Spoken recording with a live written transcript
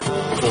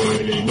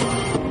really know.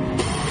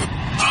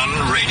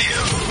 On radio.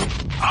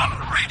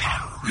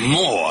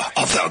 More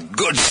of the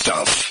good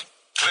stuff.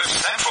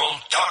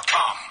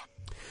 CliffCentral.com.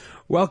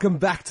 Welcome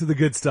back to the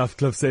good stuff,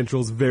 Cliff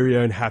Central's very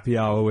own happy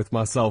hour with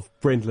myself,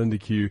 Brent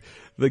Lindeque,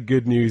 the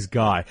good news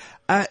guy.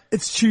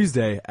 It's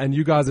Tuesday and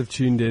you guys have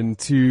tuned in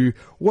to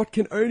what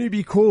can only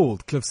be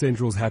called Cliff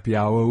Central's happy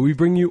hour. We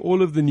bring you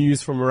all of the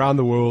news from around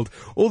the world,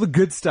 all the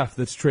good stuff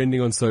that's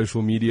trending on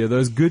social media,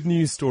 those good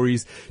news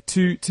stories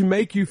to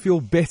make you feel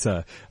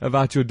better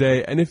about your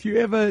day. And if you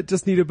ever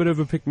just need a bit of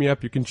a pick me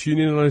up, you can tune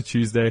in on a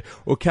Tuesday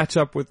or catch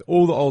up with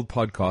all the old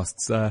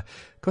podcasts.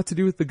 Got to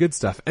do with the good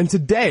stuff. And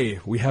today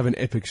we have an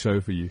epic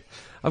show for you.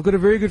 I've got a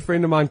very good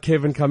friend of mine,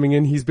 Kevin, coming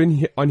in. He's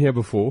been on here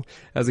before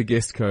as a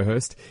guest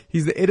co-host.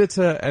 He's the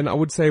editor and I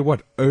would say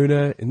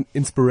owner and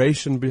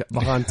inspiration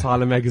behind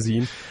Tyler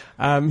Magazine.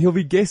 He'll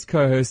be guest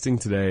co-hosting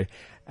today.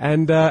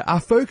 And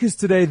our focus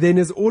today then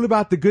is all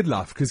about the good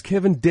life because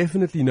Kevin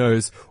definitely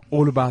knows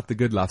all about the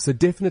good life. So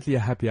definitely a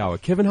happy hour.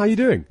 Kevin, how are you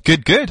doing?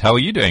 Good. How are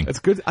you doing? It's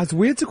good. It's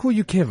weird to call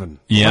you Kevin.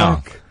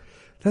 Yeah.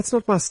 That's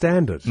not my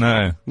standard.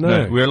 No.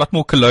 We're a lot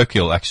more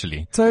colloquial,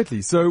 actually.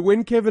 Totally. So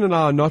when Kevin and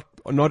I are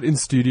not in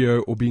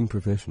studio or being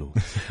professional,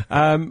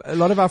 a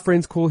lot of our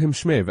friends call him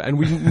Shmev,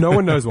 and no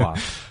one knows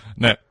why.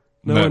 No.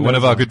 One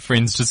of our good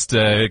friends just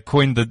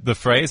coined the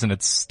phrase, and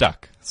it's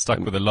stuck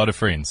with a lot of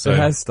friends. So, it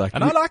has stuck.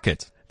 And I like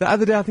it. The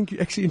other day, I think you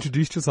actually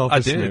introduced yourself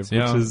as Shmev,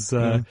 yeah. which is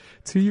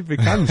to you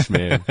become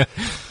Shmev.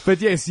 But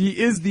yes, he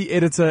is the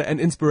editor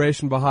and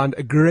inspiration behind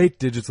a great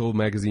digital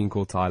magazine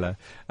called Tyler.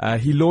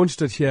 He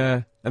launched it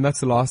here, and that's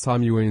the last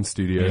time you were in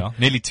studio. Yeah,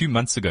 nearly 2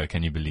 months ago,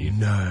 can you believe?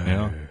 No.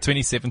 Yeah,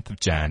 27th of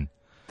Jan.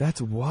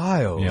 That's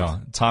wild. Yeah,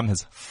 time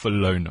has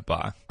flown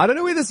by. I don't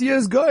know where this year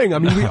is going. I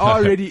mean, we are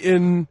already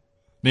in...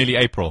 Nearly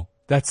April.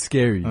 That's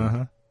scary.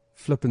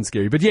 Flippin'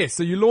 scary. But yes,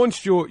 so you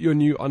launched your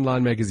new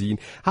online magazine.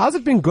 How's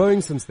it been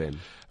going since then?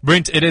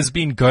 Brent, it has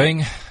been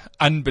going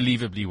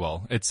unbelievably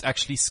well. It's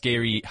actually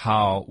scary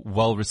how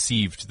well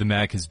received the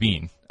mag has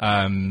been.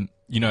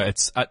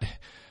 It's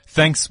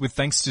thanks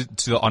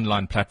to the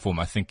online platform.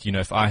 I think,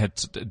 if I had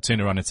turned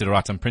around and said, all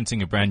right, I'm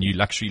printing a brand new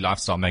luxury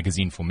lifestyle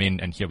magazine for men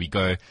and here we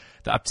go,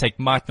 the uptake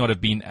might not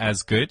have been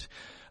as good.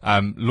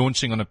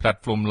 Launching on a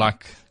platform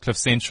like Cliff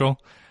Central,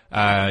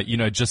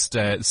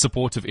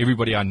 support of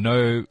everybody I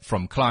know,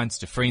 from clients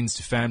to friends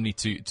to family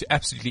to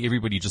absolutely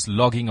everybody just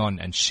logging on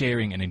and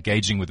sharing and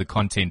engaging with the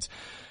content.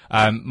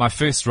 My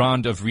first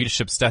round of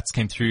readership stats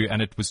came through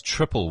and it was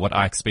triple what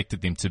I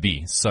expected them to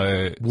be.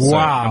 So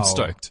I'm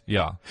stoked.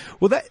 Yeah.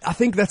 Well, I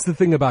think that's the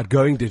thing about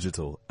going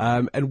digital.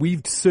 And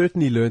we've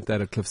certainly learned that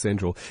at Cliff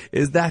Central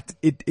is that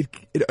it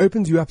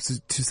opens you up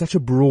to such a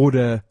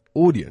broader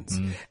audience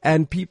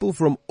and people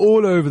from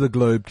all over the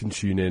globe can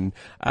tune in.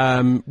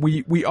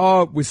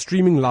 We're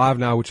streaming live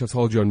now, which I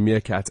told you on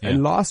Meerkat,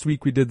 and last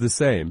week we did the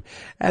same.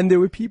 And there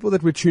were people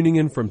that were tuning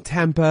in from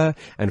Tampa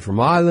and from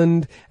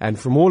Ireland and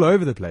from all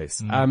over the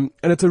place. And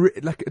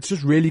it's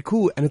just really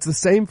cool. And it's the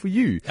same for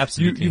you.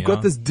 Absolutely. You've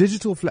got this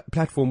digital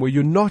platform where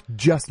you're not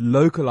just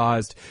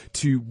localized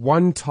to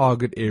one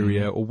target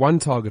area or one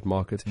target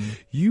market.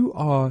 You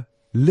are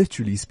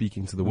literally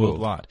speaking to the world.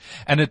 Worldwide.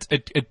 And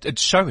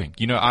it's showing.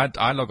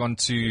 I log on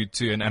to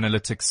an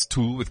analytics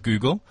tool with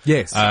Google.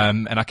 Yes.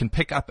 And I can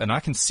pick up and I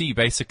can see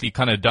basically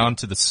kind of down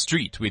to the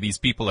street where these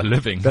people are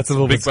living. That's a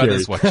little Big bit scary.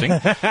 Brother's watching.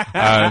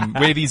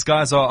 Where these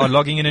guys are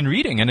logging in and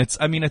reading. And it's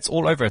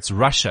all over. It's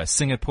Russia,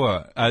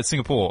 Singapore,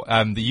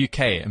 the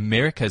UK,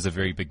 America is a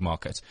very big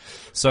market.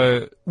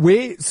 So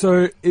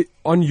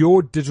on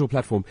your digital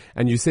platform,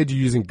 and you said you're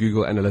using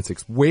Google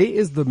Analytics, where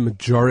is the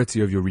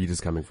majority of your readers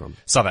coming from?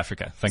 South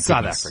Africa.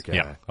 South Africa.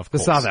 Yeah, of the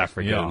course. South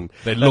African. Yeah,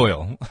 they're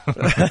loyal.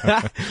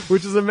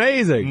 Which is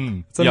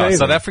amazing. It's amazing. Yeah,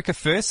 South Africa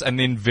first, and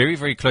then very,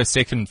 very close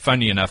second,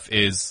 funny enough,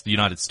 is the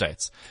United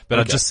States. But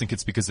I just think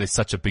it's because they're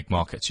such a big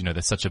market.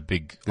 They're such a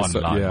big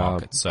online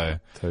market. So,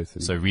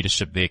 totally. So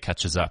readership there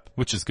catches up,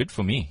 which is good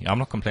for me. I'm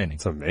not complaining.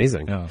 It's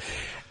amazing. Yeah.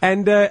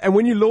 And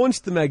when you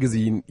launched the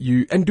magazine,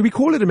 and do we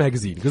call it a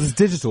magazine? Because it's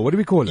digital. What do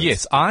we call it?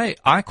 Yes, I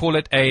call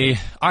it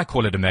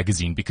a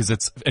magazine because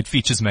it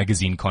features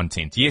magazine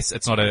content. Yes,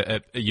 it's not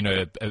a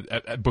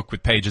book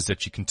with pages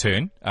that you can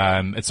turn.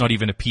 It's not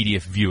even a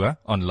PDF viewer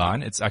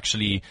online. It's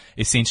actually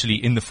essentially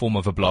in the form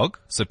of a blog.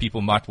 So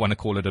people might want to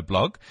call it a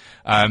blog.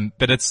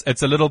 But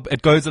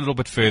it goes a little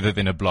bit further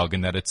than a blog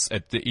in that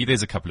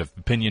there's a couple of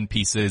opinion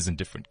pieces and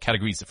different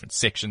categories, different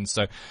sections.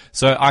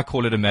 So I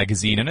call it a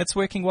magazine, and it's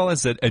working well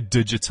as a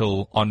digital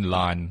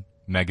online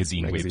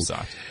magazine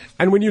website.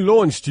 And when you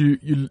launched,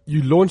 you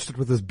launched it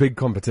with this big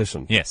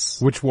competition.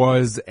 Yes. Which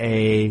was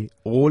a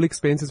all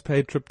expenses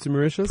paid trip to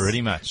Mauritius.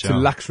 Pretty much. To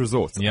Lux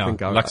Resorts. Yeah.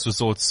 Lux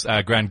Resorts,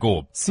 Grand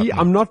Gorb. See,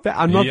 I'm not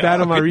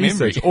bad on my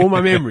research or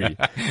my memory.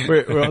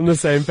 We're on the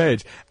same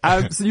page.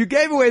 So you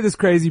gave away this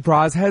crazy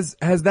prize. Has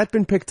that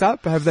been picked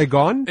up? Have they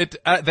gone?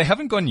 They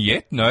haven't gone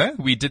yet. No,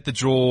 we did the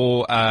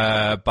draw,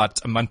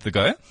 about a month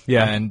ago.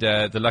 Yeah. And,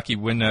 the lucky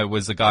winner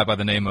was a guy by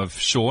the name of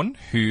Sean,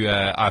 who,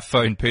 I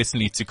phoned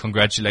personally to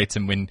congratulate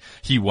him when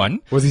he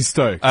won. Was he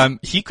stoked?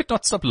 He could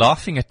not stop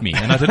laughing at me,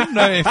 and I didn't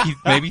know if he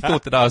maybe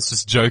thought that I was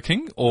just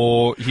joking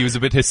or he was a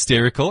bit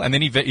hysterical. And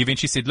then he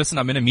eventually said, "Listen,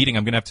 I'm in a meeting.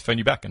 I'm going to have to phone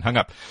you back," and hung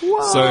up.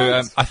 What?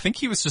 So I think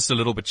he was just a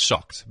little bit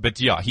shocked. But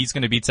yeah, he's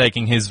going to be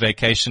taking his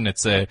vacation.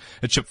 It's a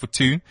trip for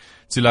two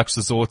to Lux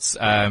Resorts.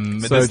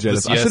 So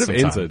jealous. I should have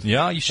entered.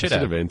 Yeah, you should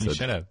have entered. You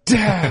should have.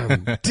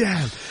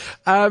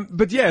 Damn.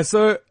 But yeah,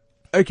 so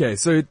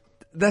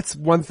that's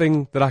one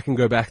thing that I can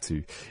go back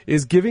to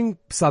is giving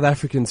South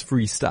Africans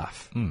free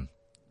stuff.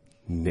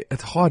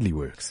 It hardly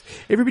works.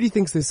 Everybody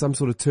thinks there's some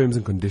sort of terms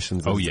and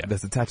conditions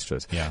that's attached to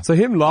it. Yeah. So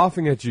him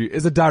laughing at you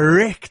is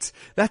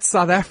that's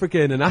South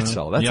Africa in a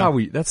nutshell. That's how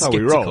we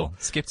roll.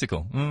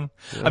 Skeptical.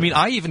 I mean,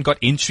 I even got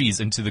entries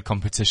into the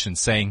competition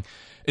saying,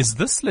 is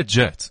this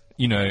legit?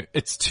 You know,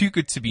 it's too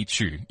good to be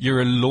true.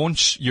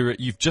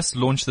 You've just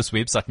launched this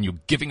website and you're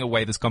giving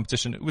away this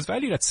competition. It was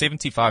valued at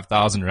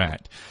 75,000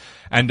 Rand.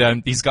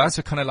 And, these guys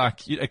were kind of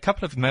like, a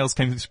couple of mails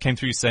came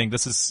through saying,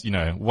 this is,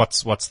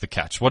 what's the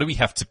catch? What do we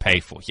have to pay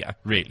for here,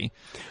 really?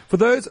 For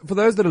those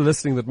that are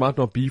listening that might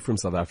not be from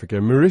South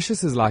Africa,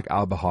 Mauritius is like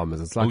our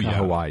Bahamas. It's like our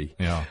Hawaii.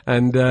 Yeah.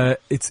 And,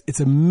 it's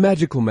a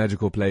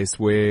magical place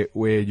where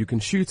you can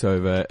shoot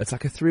over. It's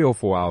like a 3 or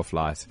 4 hour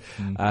flight.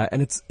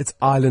 And it's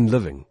island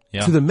living.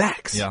 Yeah. To the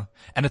max. Yeah.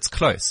 And it's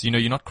close.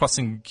 You're not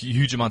crossing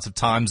huge amounts of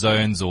time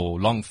zones or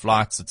long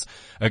flights. It's,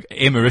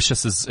 Air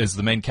Mauritius is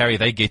the main carrier.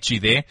 They get you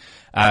there.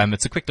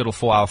 It's a quick little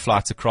 4-hour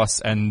flight across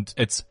and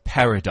it's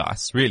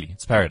paradise. Really.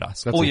 It's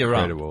paradise. That's all year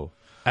incredible. round.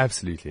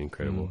 Absolutely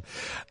incredible.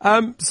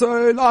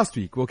 So last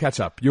week, we'll catch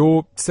up.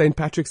 Your St.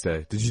 Patrick's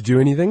Day. Did you do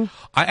anything?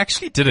 I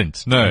actually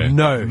didn't.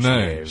 No.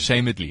 Shame.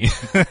 Shamedly.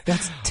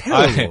 That's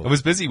terrible. I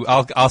was busy.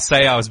 I'll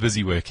say I was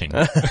busy working.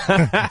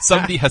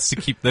 Somebody has to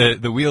keep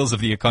the wheels of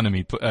the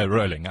economy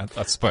rolling, I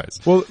suppose.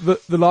 Well,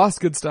 the last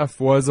good stuff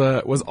was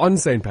on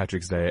St.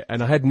 Patrick's Day,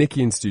 and I had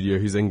Nikki in studio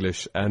who's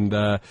English, and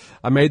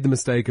I made the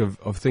mistake of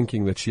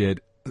thinking that she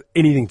had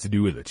anything to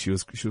do with it. She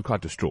was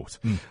quite distraught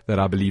that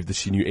I believed that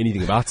she knew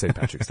anything about St.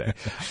 Patrick's Day.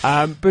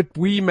 But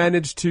we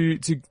managed to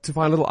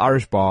find a little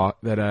Irish bar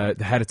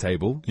that had a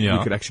table. Yeah.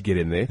 We could actually get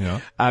in there.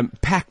 Yeah.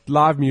 Packed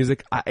live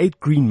music. I ate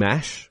green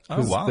mash.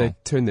 Oh, wow. They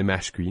turned their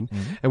mash green.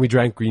 And we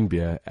drank green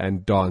beer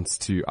and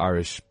danced to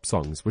Irish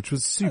songs, which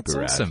was super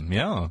rad. That's awesome.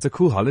 Yeah. It's a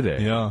cool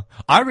holiday. Yeah.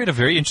 I read a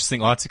very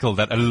interesting article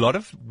that a lot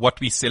of what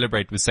we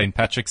celebrate with St.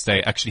 Patrick's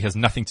Day actually has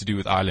nothing to do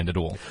with Ireland at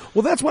all.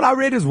 Well, that's what I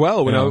read as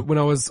well. When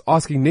I was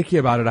asking Nikki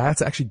about it, I had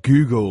to actually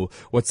Google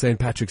what St.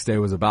 Patrick's Day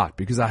was about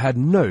because I had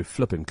no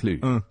flipping clue.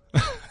 For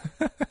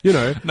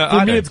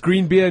me it's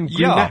green beer and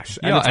green mash.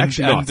 And it's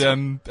actually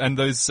not. And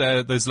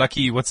those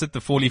lucky, what's it, the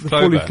 4-leaf clover.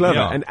 clover. 4-leaf clover.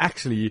 Yeah. And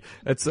actually,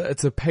 it's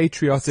a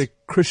patriotic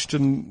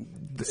Christian.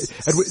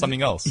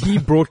 Something else. He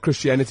brought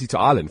Christianity to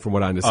Ireland, from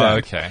what I understand. Oh,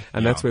 okay.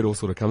 And that's where it all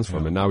sort of comes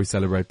from. And now we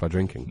celebrate by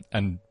drinking.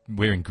 And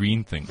wearing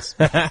green things.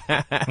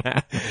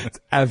 It's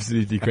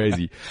absolutely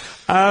crazy.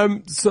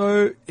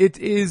 So it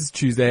is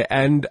Tuesday,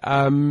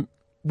 and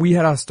we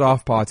had our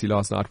staff party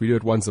last night. We do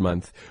it once a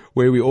month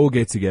where we all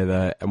get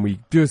together and we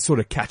do a sort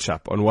of catch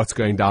up on what's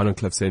going down on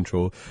Cliff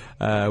Central,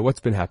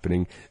 what's been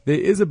happening. There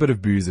is a bit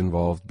of booze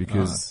involved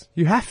because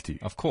you have to.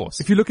 Of course.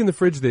 If you look in the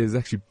fridge, there's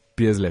actually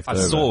beers left over.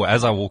 I saw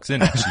as I walked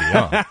in, actually,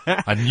 yeah.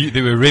 I knew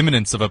there were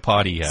remnants of a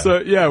party here. So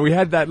yeah, we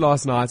had that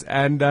last night,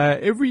 and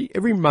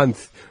every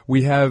month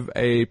we have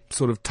a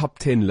sort of top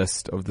 10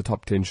 list of the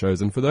top 10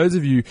 shows. And for those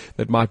of you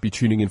that might be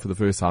tuning in for the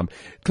first time,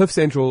 Cliff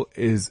Central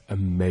is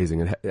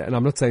amazing, and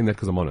I'm not saying that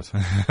because I'm on it.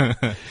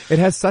 It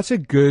has such a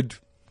good,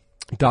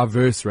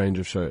 diverse range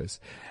of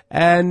shows.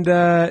 And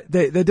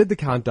they did the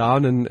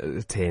countdown,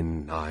 and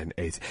 10, 9,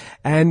 8,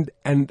 and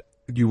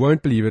you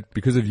won't believe it,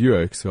 because of you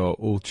oaks who are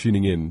all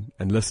tuning in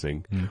and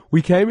listening.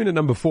 We came in at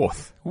number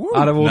 4th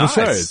out of all the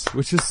shows,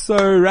 which is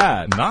so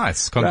rad.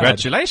 Nice.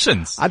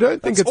 Congratulations. I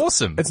don't think it's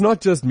awesome. It's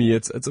not just me.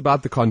 It's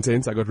about the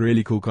content. I got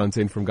really cool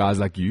content from guys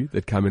like you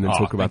that come in and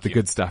talk about the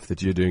good stuff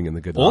that you're doing in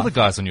the good life. All the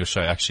guys on your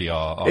show actually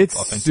are it's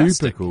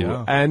fantastic. Super cool.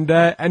 Yeah.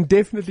 And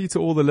definitely to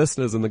all the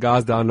listeners and the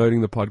guys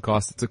downloading the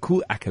podcast, it's a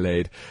cool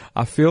accolade.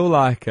 I feel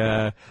like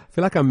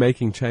I'm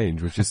making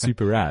change, which is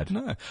super rad.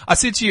 No. I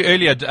said to you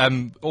earlier,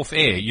 off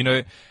air,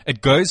 it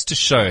goes to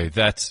show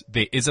that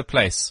there is a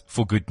place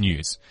for good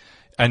news.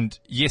 And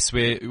yes,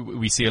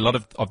 we see a lot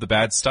of the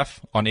bad stuff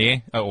on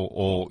air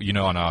or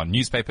on our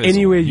newspapers.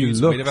 Anywhere or you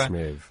news, look, whatever.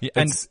 Smev. Yeah,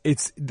 and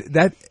it's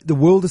that the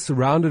world is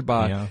surrounded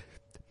by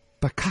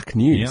cuck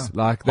news. Yeah.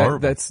 Like that,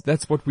 Horrible.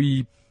 that's what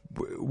we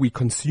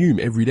consume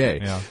every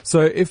day. Yeah.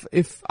 So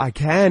if I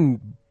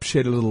can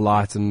shed a little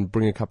light and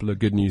bring a couple of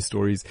good news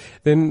stories,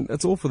 then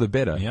it's all for the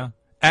better. Yeah.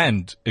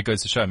 And it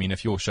goes to show,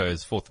 if your show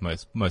is 4th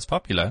most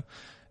popular,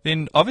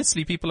 then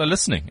obviously people are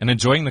listening and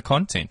enjoying the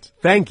content.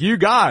 Thank you,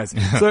 guys.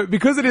 So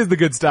because it is the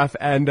good stuff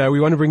and we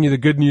want to bring you the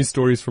good news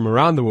stories from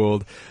around the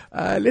world,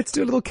 let's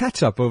do a little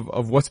catch up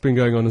of what's been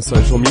going on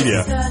social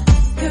media.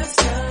 Good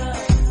stuff.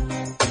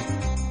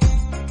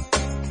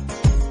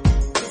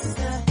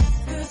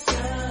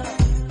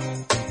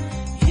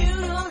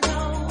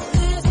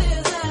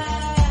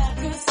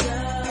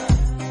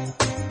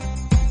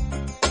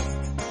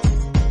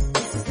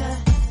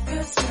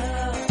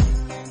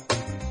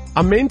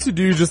 I'm meant to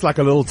do just like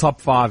a little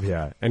top 5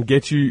 here and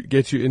get you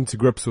into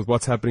grips with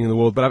what's happening in the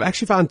world. But I've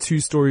actually found 2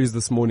 stories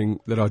this morning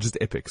that are just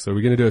epic. So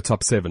we're going to do a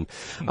top 7.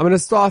 I'm going to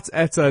start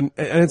and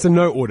it's in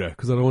no order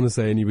because I don't want to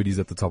say anybody's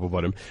at the top or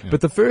bottom. Yeah.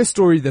 But the first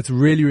story that's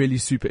really, really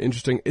super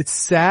interesting. It's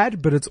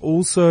sad, but it's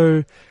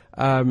also,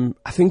 I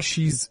think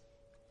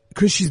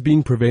because she's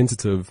being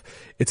preventative,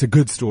 it's a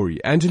good story.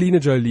 Angelina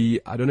Jolie,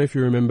 I don't know if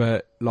you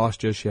remember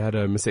last year she had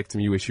a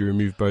mastectomy where she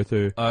removed both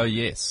her... Oh,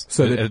 yes.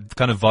 So a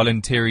kind of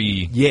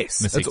voluntary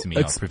mastectomy.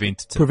 It's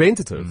preventative.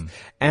 Preventative.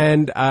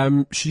 And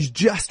she's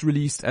just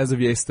released, as of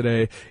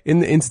yesterday, in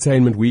the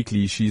Entertainment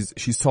Weekly,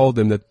 she's told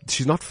them that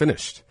she's not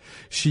finished.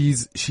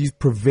 She's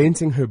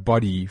preventing her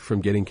body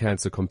from getting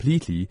cancer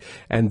completely,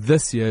 and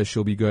this year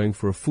she'll be going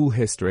for a full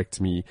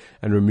hysterectomy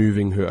and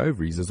removing her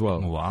ovaries as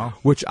well. Wow.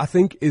 Which I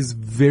think is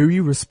very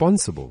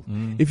responsible.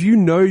 If you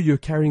know you're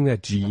carrying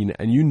that gene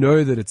and you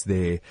know that it's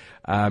there,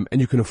 and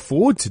you can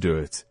afford to do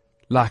it,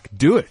 like,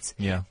 do it.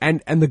 Yeah.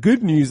 And the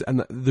good news,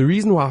 and the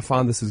reason why I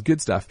found this is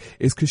good stuff,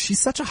 is because she's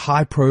such a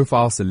high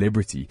profile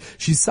celebrity.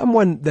 She's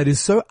someone that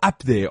is so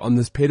up there on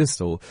this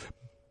pedestal,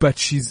 but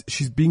she's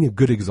being a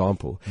good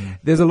example.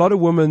 There's a lot of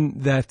women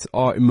that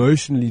are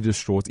emotionally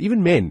distraught,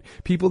 even men,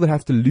 people that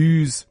have to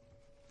lose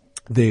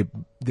their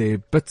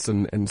bits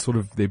and sort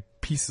of their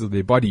pieces of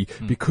their body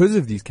because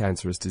of these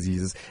cancerous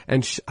diseases.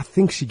 And I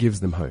think she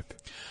gives them hope.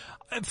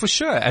 For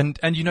sure. And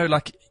you know,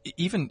 like,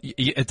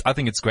 I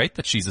think it's great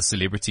that she's a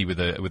celebrity with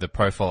a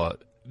profile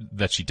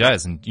that she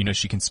does, and you know,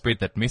 she can spread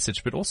that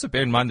message, but also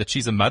bear in mind that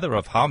she's a mother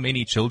of how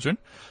many children?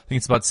 I think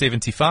it's about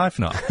 75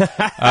 now.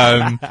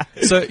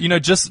 So, you know,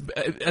 just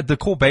at the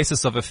core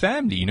basis of a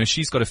family, you know,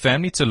 she's got a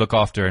family to look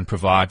after and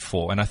provide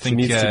for, and I think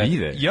she needs to be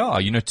there. Yeah,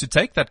 you know, to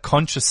take that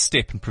conscious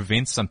step and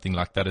prevent something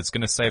like that, it's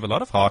going to save a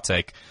lot of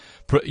heartache.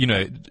 You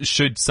know,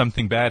 should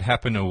something bad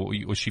happen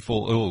or she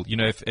fall ill, you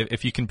know,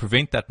 if you can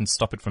prevent that and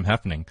stop it from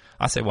happening,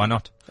 I say why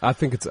not? I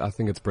think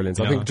it's brilliant.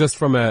 Yeah. I think just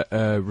from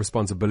a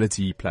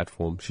responsibility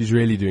platform, she's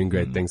really doing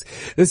great things.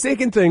 The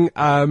second thing,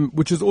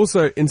 which is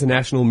also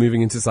international,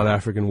 moving into South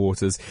African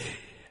waters,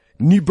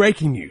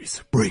 breaking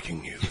news.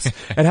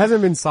 It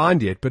hasn't been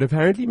signed yet, but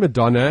apparently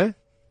Madonna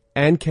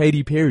and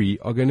Katy Perry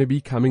are going to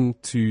be coming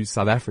to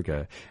South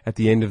Africa at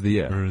the end of the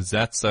year. Is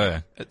that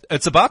so?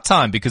 It's about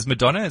time, because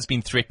Madonna has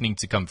been threatening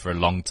to come for a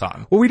long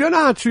time. Well, we don't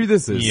know how true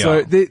this is. Yeah.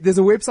 So there's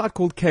a website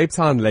called Cape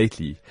Town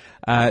Lately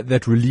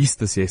that released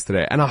this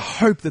yesterday, and I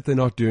hope that they're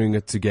not doing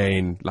it to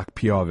gain like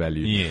PR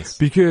value. Yes.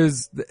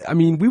 Because, I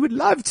mean, we would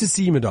love to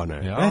see Madonna.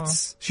 Yeah.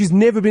 She's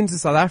never been to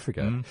South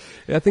Africa.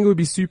 I think it would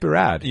be super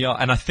rad. Yeah,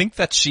 and I think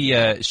that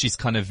she's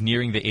kind of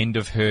nearing the end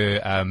of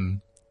her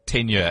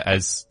tenure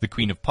as the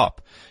Queen of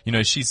Pop. You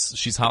know,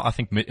 she's how, I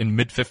think in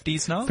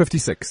mid-50s now?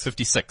 56.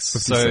 56.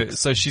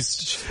 So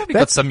she's probably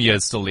got some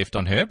years still left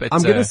on her, but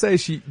I'm going to say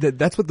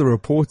that's what the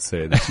reports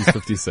say, that she's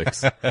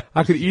 56.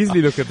 I could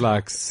easily look at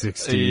like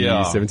 60,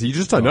 70. You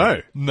just don't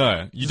know.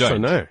 No, you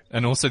don't know.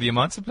 And also the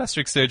amount of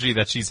plastic surgery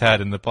that she's had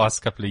in the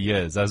past couple of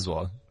years as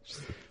well.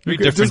 Very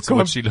different to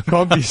what she looks.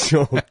 Can't be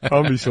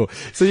sure.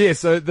 So yeah,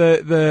 so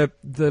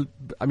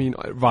I mean,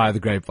 via the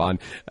grapevine,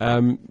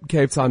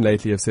 Cape Town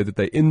Lately have said that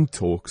they're in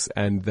talks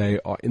and they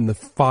are in the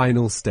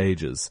final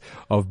stages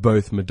of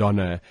both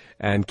Madonna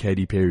and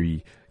Katy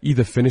Perry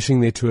either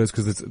finishing their tours,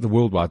 because the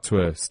worldwide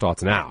tour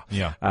starts now.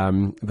 Yeah.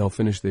 They'll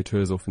finish their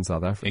tours off in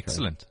South Africa.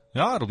 Excellent.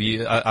 Yeah,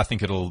 I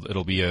think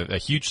it'll be a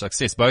huge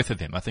success, both of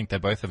them. I think they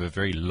both have a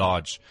very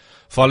large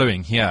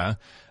following here.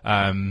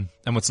 And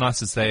what's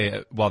nice is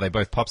while they're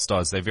both pop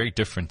stars, they're very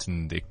different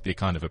in their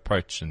kind of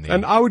approach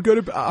and I would go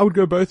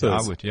both of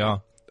those. I would, yeah.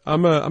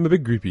 I'm a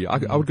big groupie.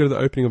 I would go to the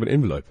opening of an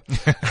envelope.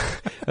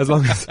 as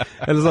long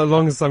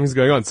as something's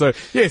going on. So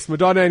yes,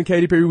 Madonna and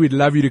Katy Perry, we'd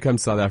love you to come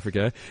to South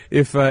Africa.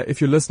 If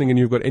you're listening and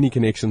you've got any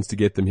connections to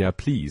get them here,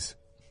 please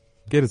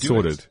get it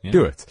sorted. Yeah.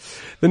 Do it.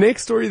 The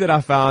next story that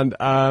I found,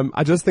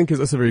 I just think is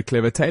also very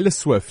clever. Taylor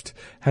Swift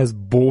has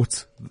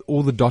bought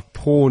all the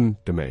 .porn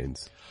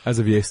domains as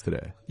of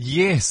yesterday.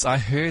 Yes, I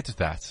heard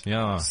that.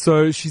 Yeah.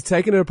 So she's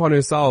taken it upon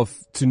herself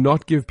to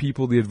not give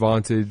people the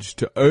advantage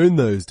to own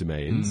those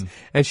domains,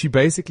 and she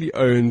basically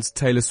owns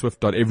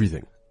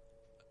TaylorSwift.everything.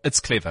 It's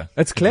clever.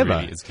 It's clever. It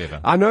really is clever.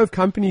 I know of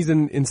companies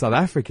in South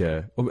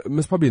Africa, or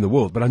most probably in the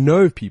world, but I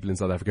know of people in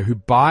South Africa who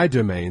buy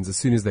domains as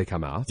soon as they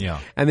come out,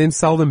 and then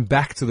sell them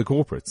back to the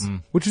corporates,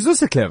 which is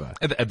also clever.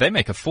 They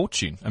make a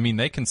fortune. I mean,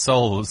 they can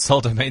sell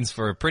domains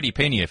for a pretty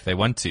penny if they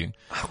want to.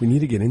 We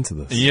need to get into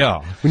this.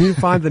 Yeah. We need to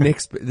find the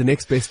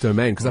next best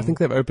domain, because I think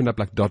they've opened up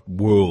like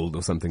 .world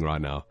or something right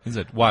now. Is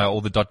it? Why are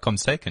all the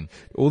 .coms taken?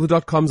 All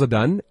the .coms are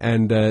done,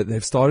 and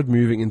they've started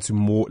moving into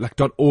more, like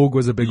 .org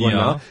was a big one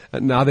now.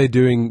 And now they're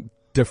doing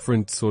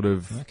different sort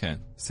of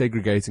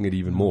segregating it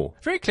even more.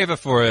 Very clever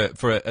for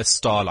a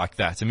star like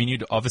that. I mean, you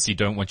obviously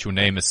don't want your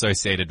name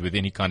associated with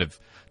any kind of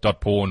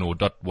 .porn or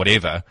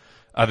 .whatever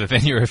other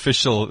than your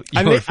official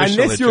unless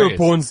address. You're a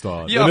porn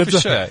star. Yeah, for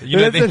sure. You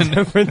know, that's a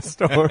different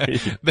story.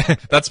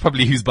 That's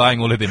probably who's buying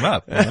all of them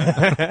up.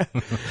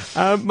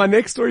 My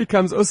next story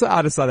comes also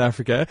out of South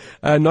Africa.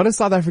 Not a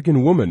South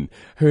African woman.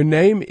 Her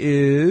name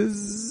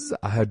is,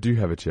 I do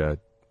have it here,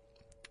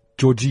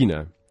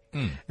 Georgina.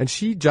 And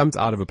she jumped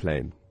out of a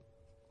plane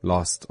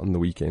last on the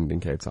weekend in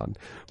Cape Town.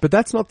 But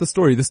that's not the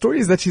story. The story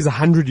is that she's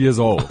 100 years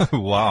old.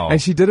 Wow.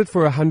 And she did it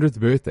for her 100th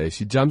birthday.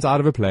 She jumped out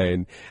of a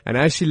plane, and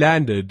as she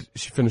landed,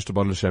 she finished a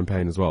bottle of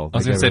champagne as well. I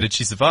was going to say, did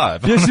she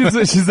survive? Yeah,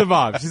 she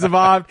survived. She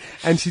survived,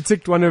 and she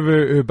ticked one of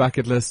her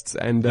bucket lists.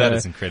 And that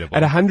is incredible.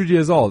 At 100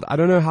 years old, I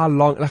don't know how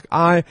long. Like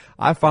I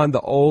find the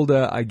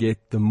older I get,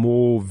 the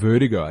more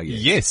vertigo I get.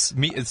 Yes,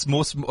 it's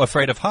more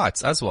afraid of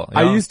heights as well.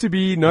 I used to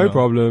be no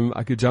problem.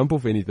 I could jump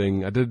off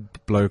anything. I did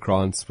blow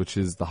krantz, which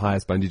is the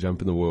highest bungee jump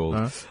in the world.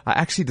 I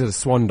actually did a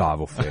swan dive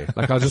off there.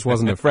 Like I just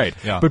wasn't afraid.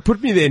 Yeah. But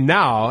put me there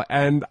now,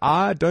 and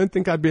I don't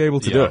think I'd be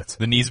able to do it.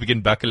 The knees begin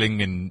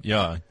buckling, and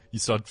you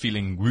start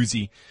feeling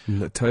woozy.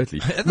 No,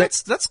 totally.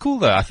 That's cool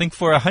though. I think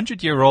for a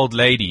 100-year-old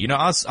lady,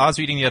 I was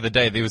reading the other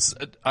day,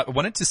 I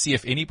wanted to see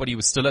if anybody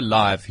was still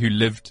alive who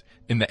lived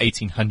in the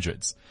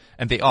 1800s.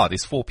 And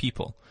there's 4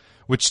 people,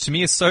 which to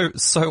me is so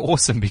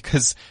awesome,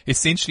 because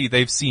essentially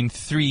they've seen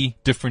 3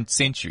 different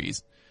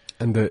centuries.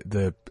 And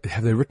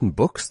have they written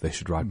books? They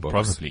should write books.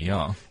 Probably,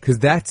 yeah. Because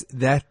that's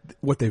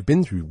what they've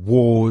been through.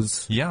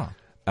 Wars. Yeah.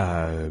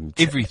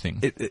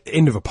 Everything.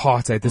 End of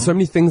apartheid. There's so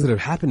many things that have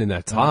happened in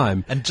that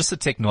time. And just the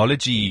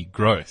technology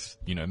growth,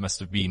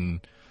 must have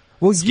been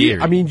Well,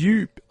 scary.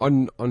 you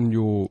on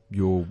your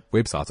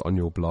website, on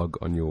your blog,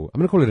 I'm going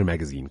to call it a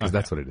magazine because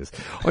that's what it is.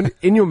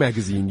 In your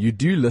magazine, you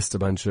do list a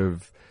bunch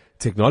of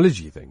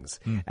technology things,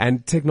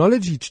 and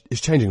technology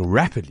is changing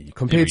rapidly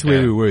compared to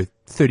where we were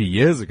 30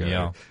 years ago.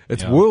 Yeah.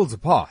 It's worlds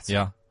apart.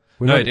 Yeah.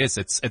 It is.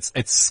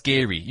 It's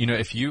scary.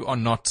 If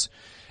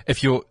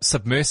you're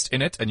submersed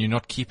in it and you're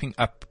not keeping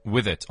up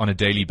with it on a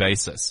daily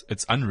basis,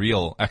 it's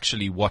unreal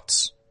actually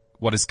what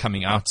is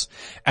coming out.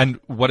 And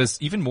what is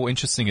even more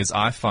interesting is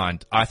I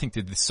think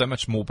that there's so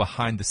much more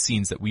behind the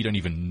scenes that we don't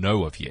even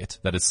know of yet,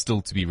 that is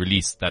still to be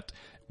released, that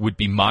would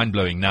be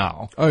mind-blowing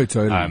now. Oh,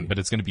 totally. But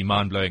it's going to be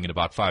mind-blowing in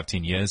about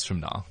 5-10 years from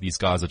now. These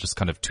guys are just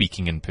kind of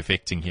tweaking and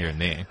perfecting here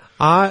and there.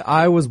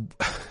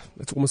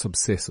 It's almost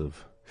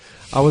obsessive.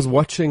 I was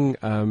watching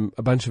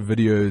a bunch of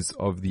videos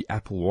of the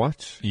Apple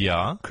Watch.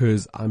 Yeah.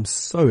 Because I'm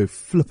so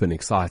flippin'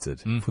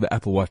 excited for the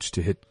Apple Watch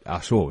to hit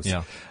our shores.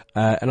 Yeah.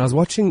 And I was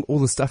watching all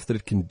the stuff that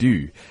it can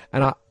do,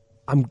 and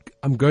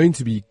I'm going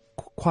to be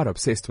quite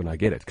obsessed when I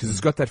get it, because it's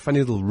got that funny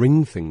little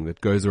ring thing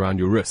that goes around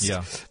your wrist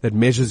that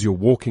measures your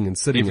walking and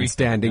sitting and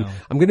standing.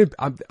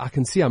 Yeah. I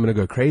can see I'm going to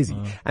go crazy.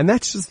 And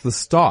that's just the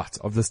start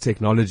of this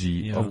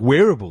technology, of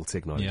wearable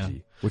technology.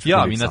 Yeah. Which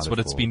That's what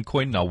it's been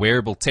coined now,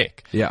 wearable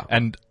tech. Yeah.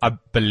 And I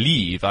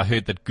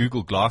heard that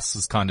Google Glass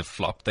has kind of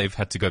flopped. They've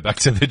had to go back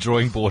to the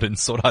drawing board and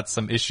sort out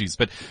some issues.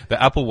 But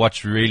the Apple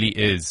Watch really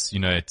is,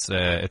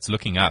 it's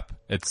looking up.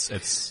 It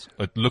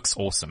looks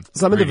awesome.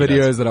 Some of the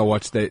videos that I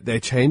watch, they're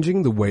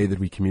changing the way that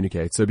we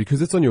communicate. So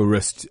because it's on your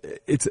wrist,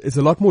 it's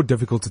a lot more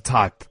difficult to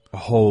type a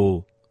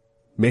whole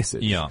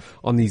message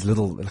on these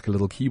like a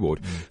little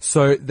keyboard.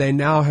 So they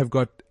now have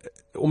got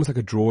almost like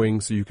a drawing,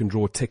 so you can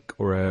draw a tick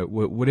or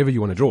whatever you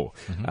want to draw,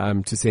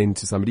 to send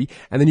to somebody.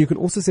 And then you can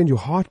also send your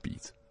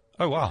heartbeat.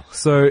 Oh, wow.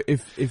 So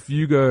if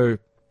you go,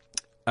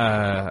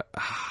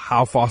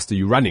 how fast are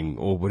you running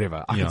or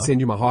whatever, I can send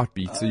you my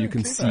heartbeat so you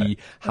can see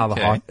how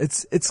the heart,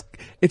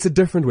 it's a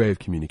different way of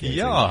communicating.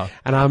 Yeah.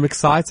 And I'm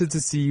excited to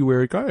see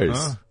where it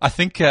goes. I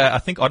think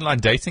online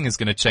dating is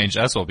going to change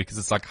as well, because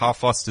it's like, how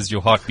fast is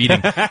your heart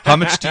beating? How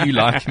much do you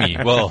like me?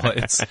 Well,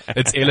 it's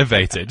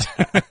elevated.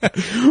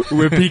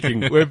 We're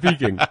peaking.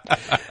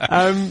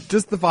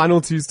 Just the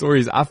final 2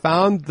 stories. I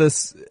found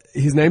this,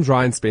 his name's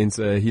Ryan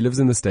Spencer. He lives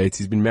in the States.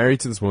 He's been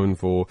married to this woman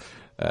for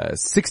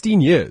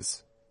 16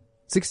 years.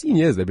 16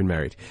 years they've been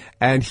married.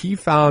 And he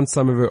found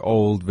some of her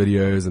old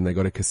videos, and they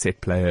got a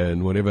cassette player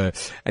and whatever.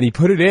 And he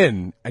put it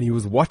in, and he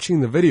was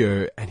watching the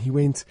video, and he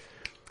went,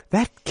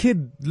 that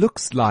kid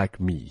looks like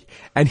me.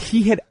 And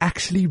he had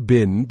actually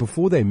been,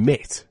 before they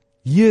met,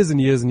 years and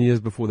years and years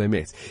before they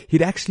met,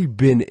 he'd actually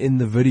been in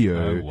the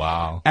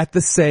video at the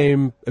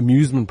same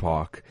amusement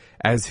park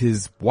as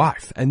his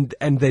wife, and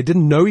they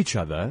didn't know each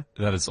other.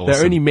 That is awesome.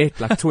 They only met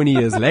like 20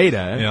 years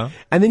later.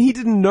 And then he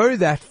didn't know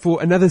that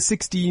for another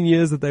 16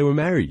 years that they were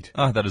married.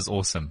 Oh, that is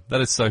awesome.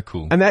 That is so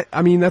cool. And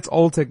that's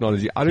old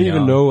technology. I don't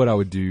even know what I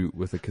would do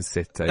with a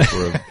cassette tape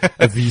or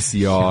a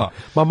VCR.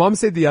 My mom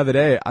said the other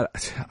day,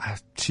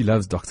 she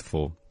loves Dr.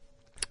 Phil.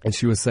 And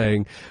she was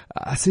saying,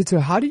 I said to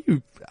her, how do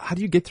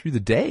you get through the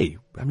day?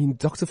 I mean,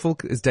 Dr. Phil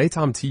is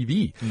daytime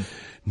TV.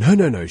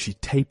 No, she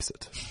tapes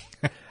it.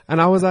 And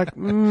I was like,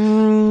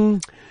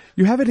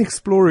 you have an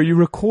Explorer, you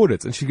record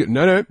it. And she goes,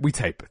 no, we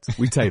tape it.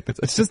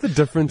 It's just the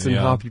difference in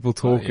how people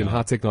talk and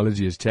how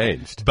technology has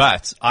changed.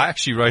 But I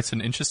actually wrote an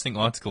interesting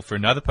article for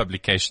another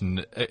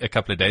publication a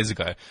couple of days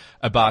ago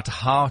about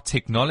how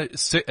a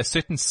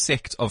certain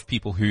sect of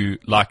people who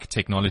like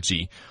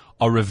technology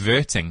are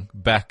reverting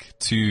back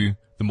to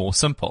the more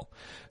simple.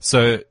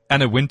 So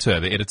Anna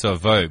Wintour, the editor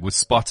of Vogue, was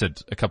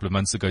spotted a couple of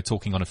months ago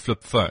talking on a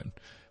flip phone.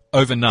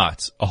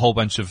 Overnight, a whole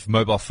bunch of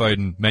mobile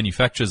phone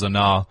manufacturers are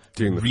now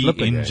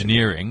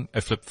re-engineering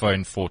a flip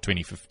phone for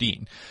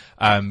 2015.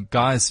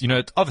 Guys,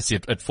 obviously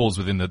it falls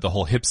within the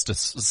whole hipster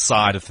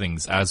side of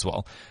things as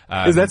well.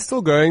 Is that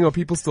still going? Are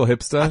people still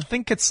hipster? I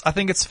think it's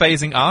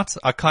phasing out.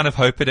 I kind of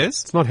hope it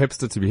is. It's not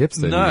hipster to be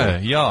hipster No,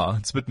 anymore. yeah,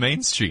 it's a bit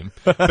mainstream.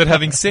 But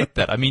having said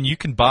that, I mean, you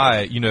can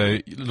buy,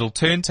 little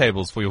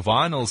turntables for your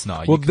vinyls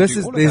now. Well, There's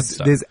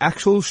there's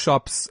actual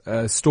shops,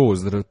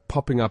 stores that are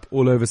popping up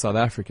all over South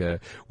Africa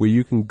where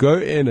you can go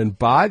in and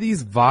buy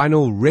these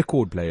vinyl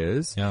record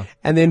players Yeah.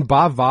 and then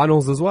buy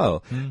vinyls as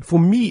well. For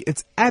me,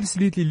 it's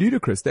absolutely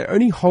ludicrous. They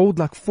only hold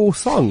like 4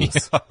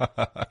 songs.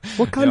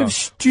 What kind of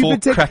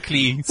stupid, Four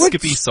crackly,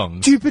 skippy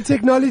songs. Stupid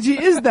technology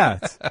is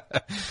that?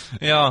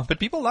 Yeah, but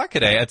people like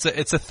it, eh?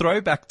 It's a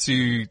throwback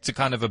to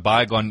kind of a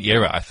bygone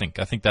era, I think.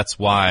 I think that's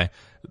why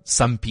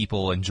some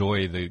people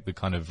enjoy the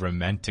kind of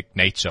romantic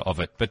nature of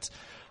it. But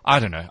I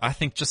don't know. I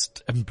think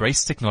just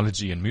embrace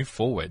technology and move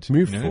forward.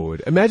 Move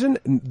forward. Imagine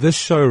this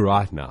show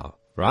right now,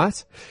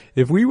 right?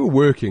 If we were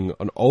working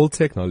on old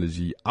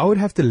technology, I would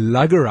have to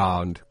lug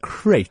around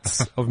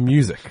crates of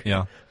music.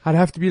 Yeah. I'd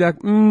have to be like,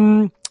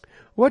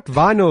 what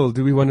vinyl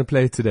do we want to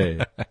play today?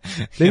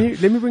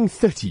 Let me bring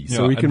 30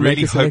 so we can and make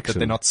really a hope selection. that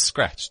they're not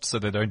scratched so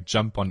they don't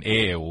jump on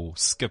air or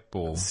skip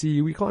or...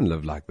 See, we can't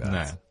live like that.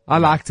 No. I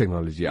like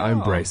technology. I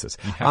embrace it.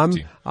 you have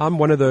to. I'm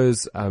one of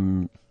those,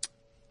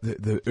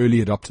 the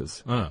early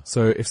adopters.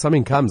 So if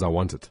something comes, I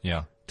want it.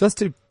 Yeah. Just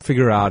to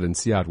figure out and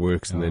see how it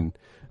works and then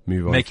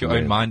move on. Make from your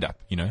own there. mind up,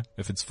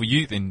 If it's for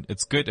you, then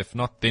it's good. If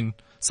not, then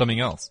something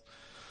else.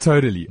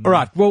 Totally. All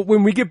right. Well,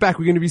 when we get back,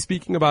 we're going to be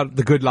speaking about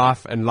the good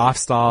life and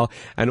lifestyle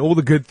and all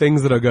the good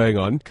things that are going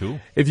on. Cool.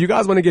 If you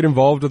guys want to get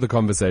involved with the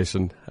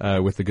conversation,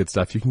 with the good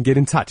stuff, you can get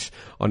in touch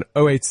on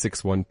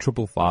 0861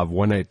 555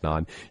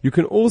 189. You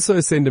can also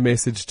send a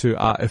message to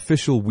our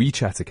official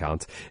WeChat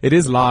account. It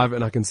is live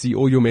and I can see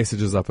all your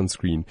messages up on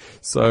screen.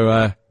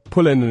 So,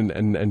 pull in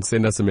and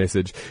send us a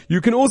message. You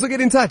can also get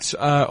in touch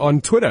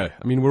on Twitter.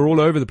 I mean, we're all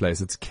over the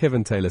place. It's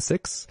Kevin Taylor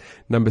 6,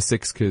 number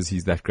 6 because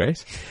he's that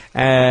great.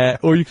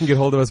 Or you can get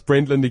hold of us,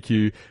 Brent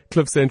Lindeque,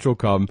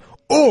 cliffcentral.com.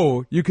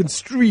 Or you can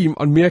stream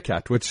on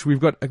Meerkat, which we've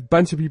got a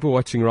bunch of people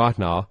watching right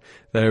now.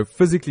 They're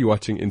physically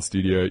watching in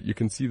studio. You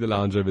can see the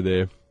lounge over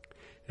there.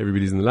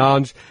 Everybody's in the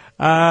lounge.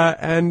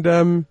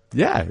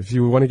 If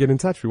you want to get in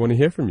touch, we want to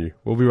hear from you.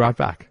 We'll be right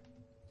back.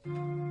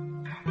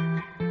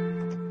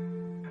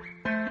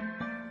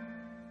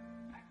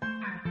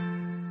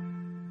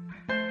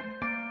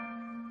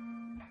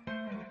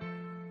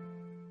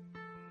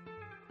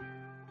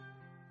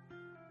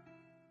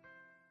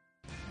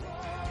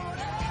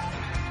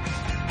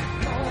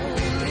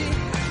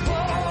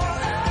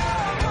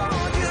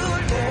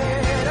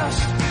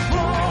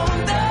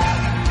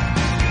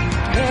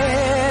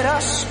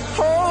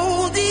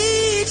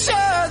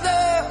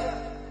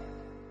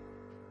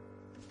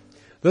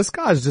 This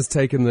guy's just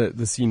taken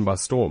the scene by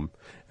storm,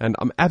 and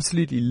I'm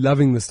absolutely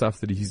loving the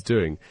stuff that he's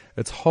doing.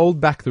 It's Hold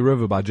Back the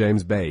River by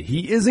James Bay.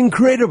 He is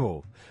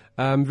incredible.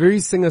 Very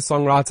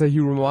singer-songwriter.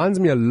 He reminds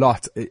me a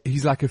lot.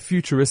 He's like a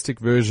futuristic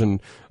version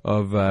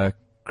of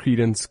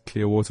Creedence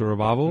Clearwater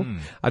Revival.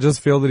 I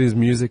just feel that his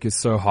music is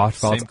so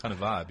heartfelt. Same kind of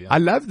vibe, yeah. I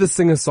love the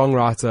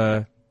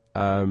singer-songwriter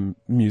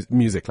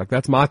music. Like,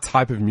 that's my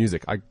type of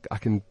music. I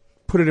can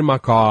put it in my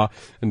car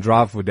and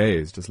drive for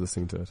days just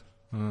listening to it.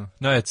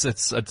 No, it's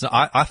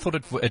I thought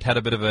it had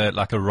a bit of a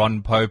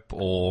Ron Pope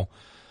or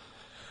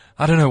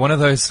I don't know, one of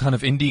those kind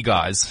of indie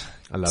guys.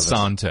 I love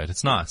sound to it.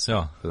 It's nice,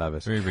 yeah. I love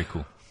it. Very, very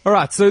cool. All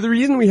right. So the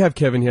reason we have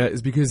Kevin here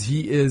is because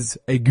he is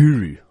a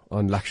guru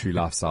on luxury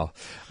lifestyle.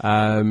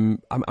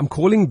 I'm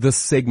calling this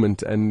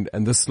segment and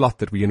this slot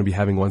that we're going to be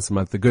having once a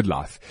month, The Good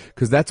Life,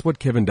 because that's what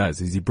Kevin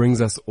does, is he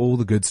brings us all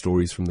the good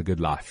stories from the good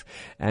life.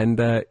 And,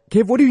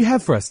 Kev, what do you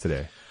have for us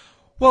today?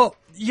 Well,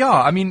 yeah,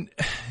 I mean,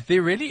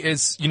 there really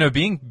is,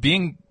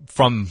 being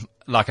from,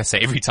 like I say,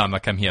 every time I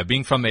come here,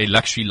 being from a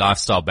luxury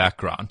lifestyle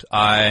background,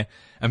 I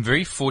am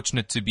very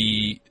fortunate to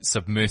be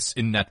submersed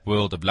in that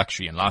world of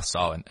luxury and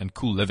lifestyle and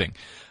cool living.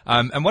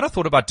 And what I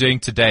thought about doing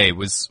today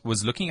was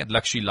looking at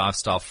luxury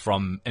lifestyle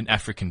from an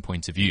African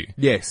point of view.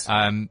 Yes.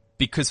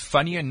 Because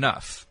funny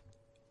enough,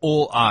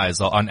 all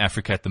eyes are on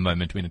Africa at the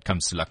moment when it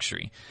comes to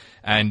luxury.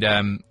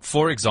 And,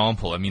 for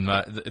example, I mean,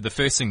 the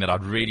first thing that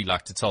I'd really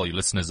like to tell you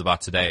listeners about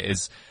today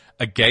is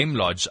a game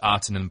lodge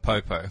out in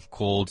Limpopo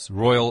called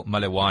Royal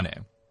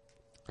Malewane.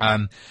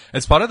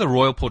 As part of the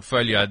Royal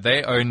portfolio,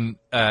 they own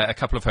a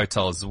couple of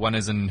hotels. One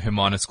is in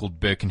Hermanus called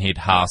Birkenhead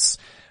House.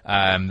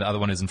 The other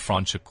one is in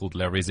Franschhoek called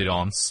La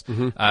Résidence.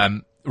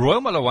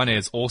 Royal Malewane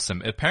is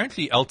awesome.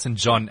 Apparently Elton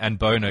John and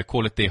Bono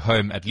call it their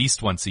home at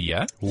least once a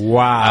year.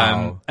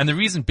 Wow. And the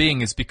reason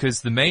being is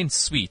because the main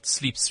suite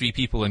sleeps 3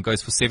 people and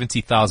goes for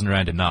 70,000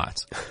 Rand a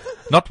night.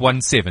 Not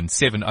 70.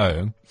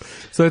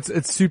 So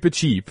it's super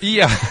cheap.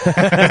 Yeah.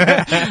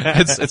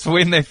 It's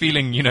when they're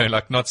feeling,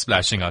 like not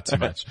splashing out too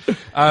much.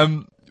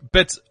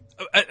 But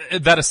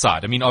that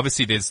aside, I mean,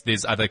 obviously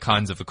there's other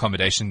kinds of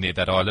accommodation there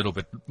that are a little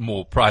bit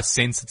more price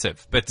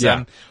sensitive. But,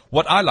 Yeah.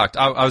 What I liked,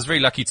 I was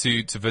very lucky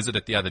to visit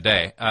it the other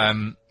day.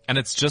 And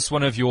it's just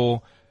one of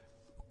your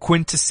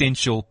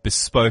quintessential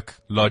bespoke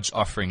lodge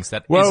offerings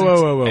that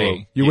Whoa.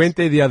 You went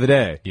there the other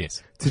day.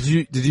 Yes. Did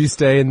you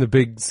stay in the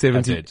big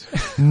 70? I did.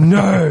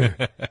 No.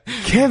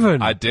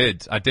 Kevin. I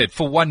did.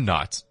 For one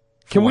night.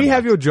 Can we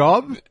have your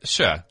job?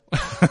 Sure.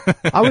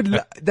 I would,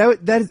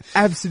 that is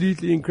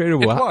absolutely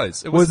incredible.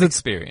 It was an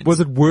experience. Was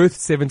it worth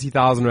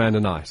 70,000 Rand a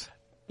night?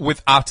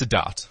 Without a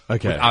doubt.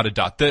 Okay. Without a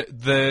doubt.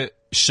 The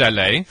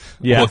chalet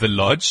or the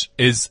lodge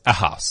is a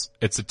house.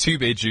 It's a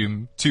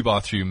 2-bedroom,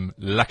 2-bathroom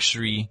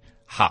luxury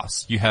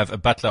house. You have a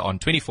butler on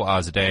 24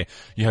 hours a day.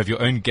 You have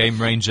your own game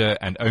ranger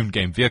and own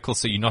game vehicle,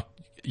 so you're not,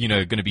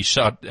 going to be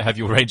have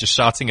your ranger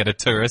shouting at a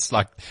tourist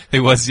like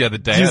there was the other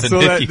day. You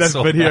saw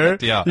that video?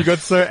 Yeah. You got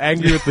so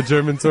angry with the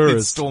German tourist.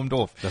 It stormed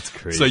off. That's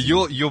crazy. So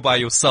you're by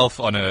yourself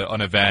on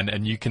a van,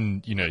 and you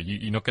can,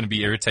 you're not going to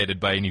be irritated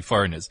by any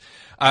foreigners.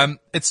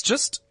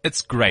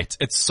 It's great.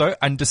 It's so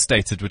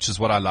understated, which is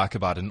what I like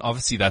about it. And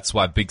obviously that's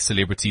why big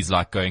celebrities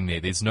like going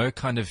there. There's no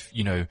kind of,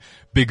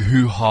 big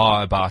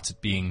hoo-ha about it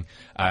being,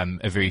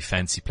 a very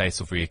fancy place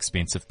or very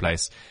expensive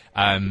place.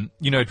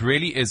 It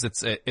really is,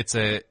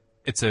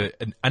 it's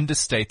an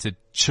understated,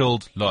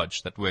 chilled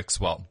lodge that works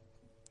well.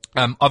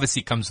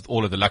 Obviously comes with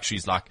all of the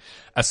luxuries like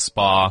a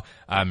spa,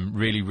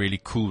 really, really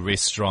cool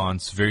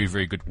restaurants, very,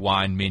 very good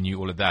wine menu,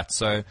 all of that.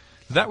 So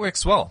that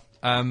works well.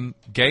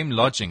 Game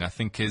lodging, I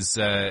think, is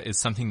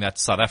something that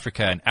South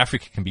Africa and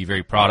Africa can be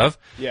very proud of.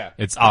 Yeah.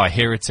 It's our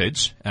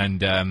heritage,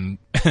 and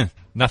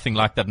nothing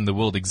like that in the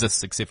world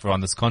exists except for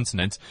on this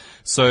continent.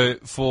 So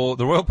for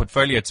the Royal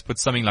Portfolio to put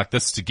something like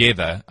this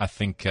together, I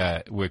think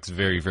works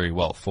very, very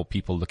well for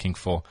people looking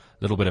for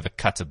a little bit of a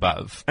cut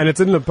above. And it's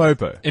in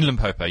Limpopo. In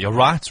Limpopo, you're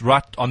right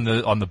on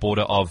the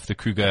border of the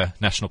Kruger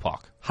National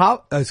Park. How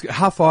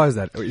far is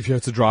that if you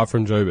have to drive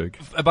from Joburg?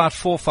 About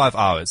 4 or 5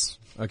 hours.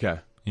 Okay.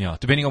 Yeah,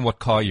 depending on what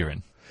car you're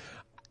in.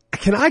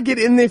 Can I get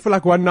in there for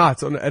like one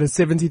night at a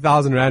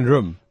 70,000 Rand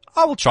room?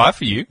 I will try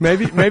for you.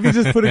 Maybe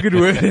just put a good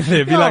word in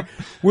there. Be like,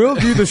 we'll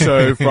do the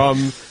show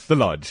from the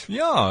lodge.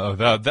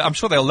 Yeah, I'm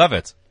sure they'll love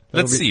it.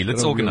 Let's see.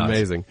 Let's organize.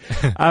 Amazing.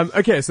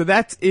 Okay, so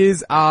that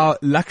is our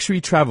luxury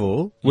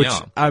travel, which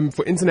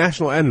for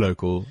international and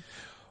local.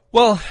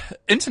 Well,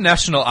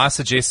 international, I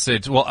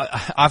suggested,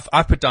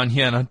 I put down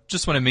here, and I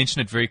just want to mention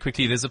it very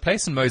quickly. There's a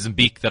place in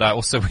Mozambique that I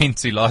also went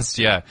to last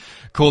year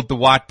called the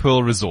White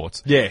Pearl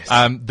Resort. Yes.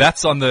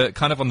 That's on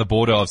the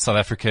border of South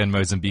Africa and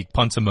Mozambique,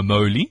 Ponta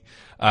Mamoli.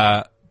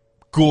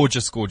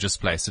 Gorgeous, gorgeous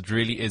place. It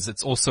really is.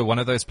 It's also one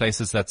of those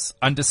places that's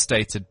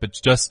understated, but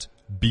just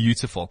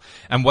beautiful.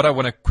 And what I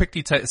want to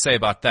quickly say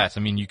about that,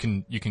 I mean, you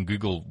can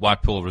Google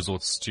White Pearl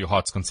Resorts to your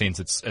heart's content.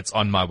 It's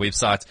on my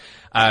website.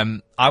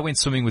 I went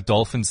swimming with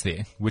dolphins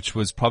there, which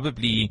was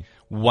probably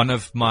one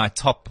of my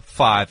top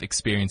 5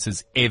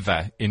 experiences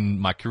ever in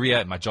my career,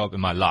 in my job,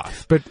 in my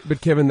life. But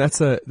Kevin,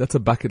 that's a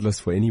bucket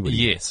list for anybody.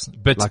 Yes,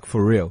 but like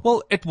for real.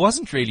 Well, it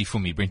wasn't really for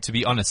me, Brent, to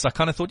be honest. I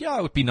kind of thought,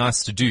 it would be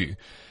nice to do,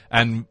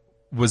 and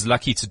was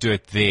lucky to do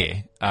it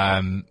there,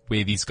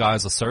 where these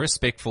guys are so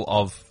respectful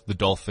of the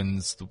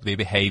dolphins, their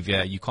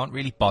behavior. You can't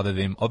really bother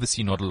them.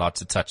 Obviously, you're not allowed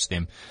to touch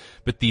them,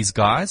 but these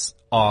guys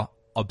are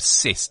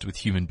obsessed with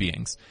human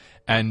beings.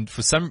 And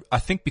I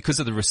think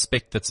because of the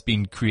respect that's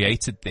been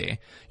created there,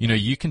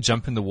 you can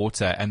jump in the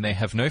water and they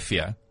have no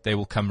fear. They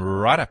will come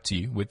right up to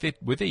you with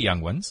their young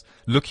ones,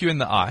 look you in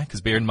the eye,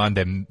 because bear in mind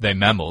they're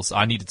mammals.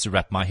 I needed to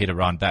wrap my head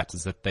around that,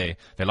 is that they're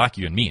like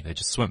you and me. They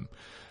just swim.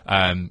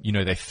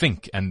 They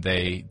think and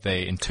they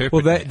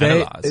interpret and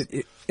analyze.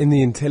 In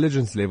the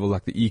intelligence level,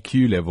 like the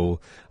EQ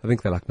level, I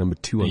think they're like number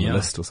 2 on the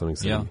list or something.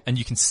 Yeah, and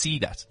you can see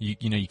that.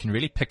 You can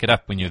really pick it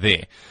up when you're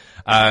there.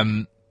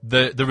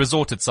 The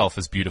resort itself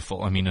is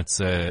beautiful. I mean,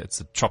 it's a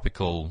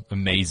tropical,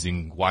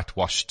 amazing,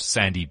 whitewashed,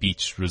 sandy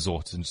beach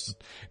resort, and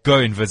just go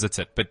and visit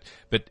it.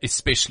 But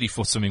especially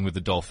for swimming with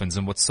the dolphins.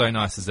 And what's so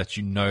nice is that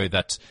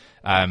that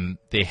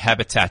their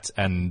habitat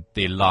and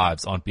their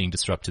lives aren't being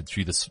disrupted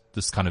through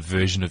this kind of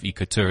version of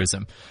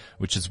ecotourism,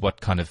 which is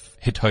what kind of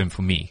hit home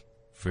for me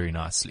very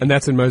nicely. And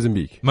that's in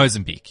Mozambique.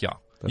 Mozambique, yeah.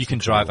 You can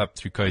drive up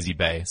through Cozy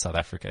Bay, South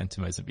Africa,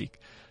 into Mozambique.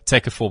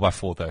 Take a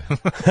 4x4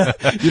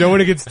 though. You don't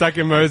want to get stuck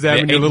in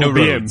Mozambique in your little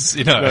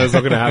BM. No, it's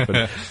not going to happen.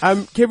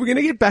 Kev, we're going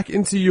to get back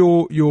into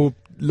your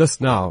list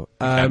now.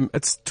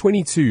 It's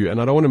 22, and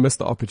I don't want to miss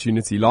the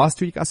opportunity. Last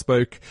week I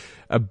spoke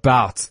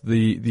about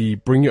the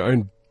Bring Your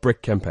Own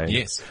Brick campaign,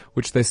 yes,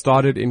 which they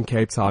started in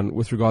Cape Town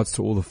with regards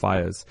to all the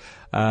fires.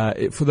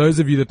 For those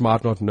of you that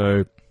might not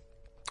know,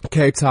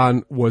 Cape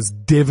Town was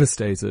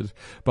devastated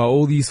by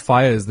all these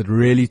fires that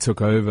really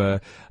took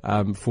over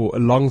for a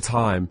long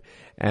time.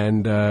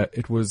 And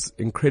it was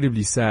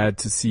incredibly sad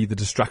to see the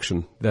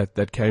destruction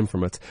that came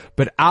from it.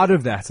 But out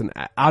of that and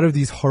out of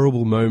these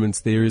horrible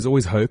moments, there is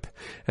always hope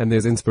and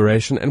there's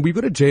inspiration. And we've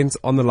got a gent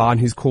on the line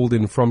who's called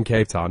in from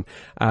Cape Town.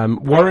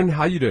 Warren,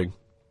 how are you doing?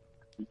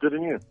 Good,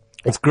 and you?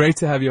 It's great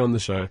to have you on the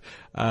show.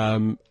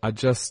 I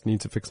just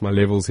need to fix my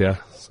levels here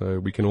so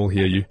we can all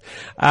hear you.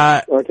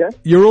 Okay.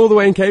 You're all the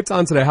way in Cape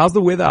Town today. How's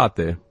the weather out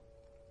there?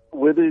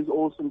 Weather is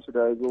awesome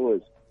today, as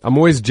always. I'm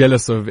always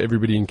jealous of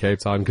everybody in Cape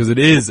Town because it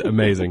is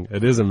amazing.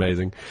 It is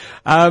amazing.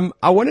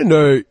 I want to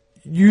know,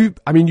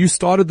 you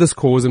started this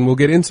cause, and we'll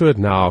get into it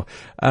now.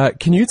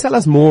 Can you tell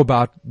us more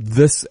about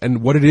this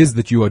and what it is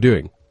that you are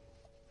doing?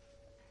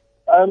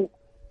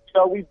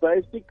 So we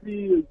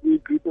basically, we're a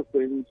group of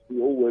friends, we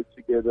all work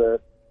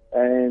together,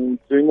 and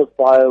during the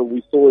fire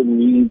we saw a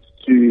need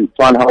to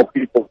try and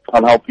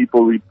help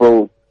people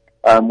rebuild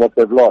what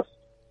they've lost.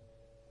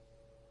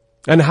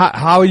 And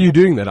how are you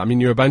doing that? I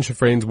mean, you're a bunch of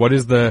friends. What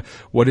is the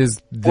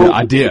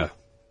idea?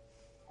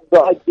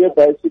 The idea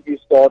basically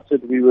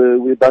started,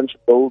 we're a bunch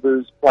of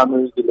builders,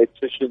 plumbers,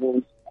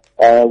 electricians.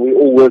 We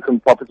all work in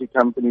property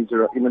companies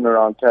in and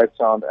around Cape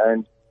Town,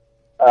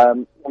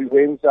 and we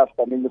went up.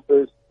 I mean, the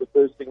first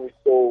thing we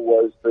saw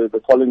was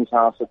the Collins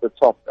house at the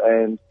top,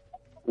 and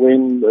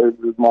when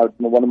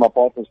one of my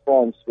partners,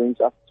 Franz,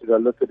 went up to go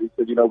look at it,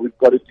 he said, we've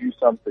got to do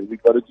something.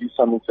 We've got to do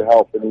something to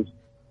help. And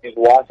his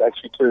wife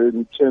actually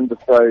turned the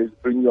phrase,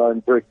 bring your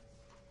own brick.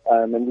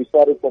 And we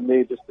started from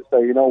there just to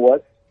say, you know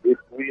what, if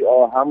we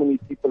are how many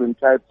people in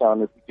Cape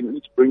Town, if we can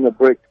each bring a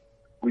brick,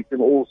 we can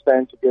all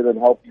stand together and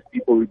help these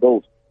people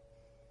rebuild.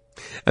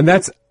 And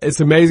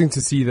it's amazing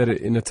to see that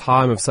in a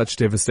time of such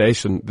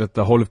devastation that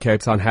the whole of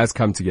Cape Town has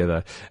come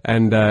together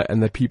and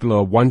that people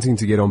are wanting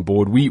to get on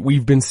board.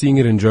 We've been seeing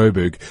it in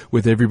Joburg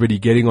with everybody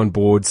getting on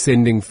board,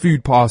 sending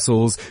food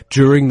parcels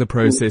during the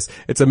process.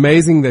 It's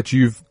amazing that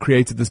you've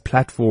created this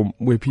platform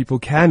where people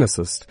can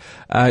assist.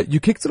 You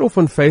kicked it off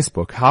on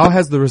Facebook. How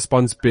has the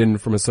response been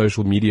from a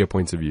social media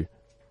point of view?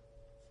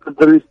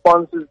 The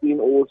response has been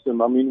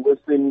awesome. I mean,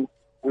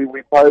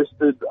 we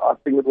posted, I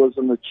think it was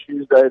on the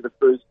Tuesday, the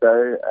first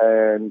day,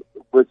 and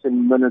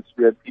within minutes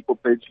we had people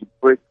pledging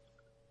bricks,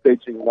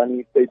 pledging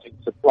money, pledging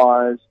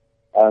supplies.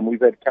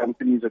 We've had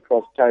companies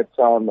across Cape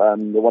Town.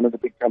 One of the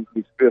big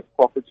companies, Firth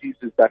Properties,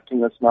 is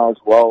backing us now as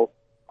well.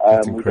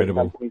 That's we've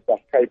incredible. had companies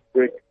like Cape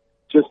Brick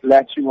just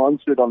latching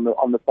onto it on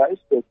the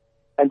Facebook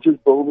and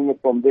just building it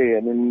from there.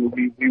 And then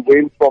we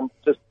went from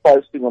just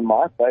posting on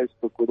my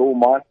Facebook with all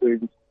my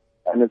friends,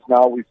 and it's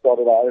now we've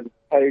started our own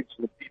page,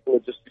 and the people are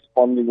just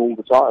responding all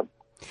the time.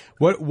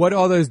 What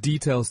are those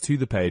details to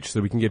the page so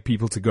we can get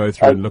people to go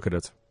through and look at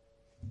it?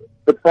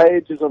 The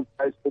page is on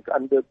Facebook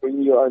under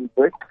Bring Your Own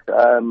Brick.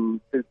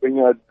 Says Bring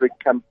Your Own Brick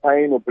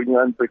Campaign or Bring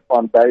Your Own Brick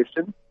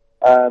Foundation.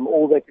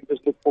 Or they can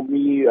just look for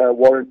me,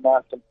 Warren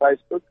Knight, on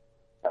Facebook,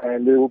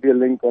 and there will be a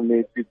link on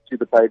there to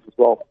the page as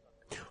well.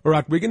 All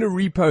right, we're going to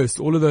repost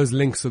all of those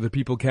links so that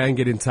people can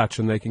get in touch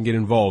and they can get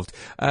involved.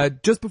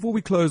 Just before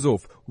we close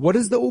off, what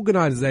does the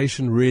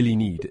organization really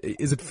need?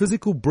 Is it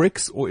physical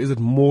bricks or is it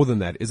more than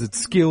that? Is it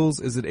skills?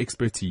 Is it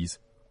expertise?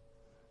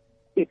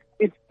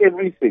 It's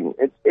everything.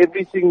 It's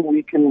everything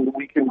we can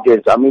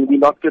get. I mean, we're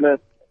not going to,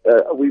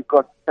 we've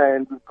got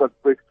sand, we've got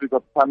bricks, we've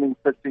got plumbing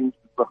fittings,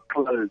 we've got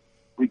clothes,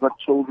 we've got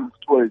children's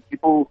toys.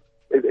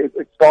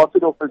 It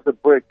started off as a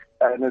brick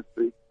and it's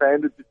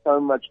expanded to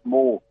so much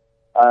more.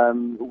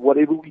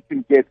 Whatever we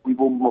can get, we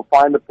will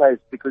find a place,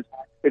 because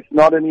it's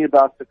not only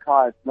about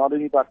Sakai, it's not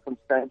only about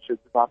Constantia,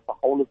 it's about the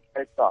whole of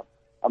Cape Town.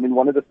 I mean,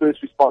 one of the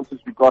first responses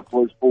we got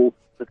was for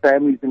the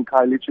families in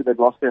Khayelitsha that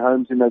lost their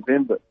homes in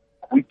November.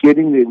 We're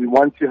getting there. We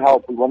want to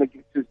help. We want to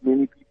get to as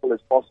many people as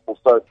possible.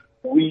 So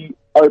we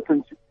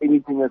open to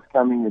anything that's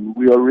coming in.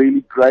 We are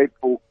really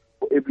grateful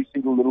for every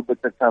single little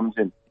bit that comes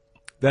in.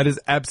 That is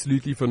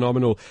absolutely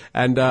phenomenal.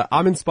 And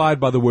I'm inspired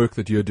by the work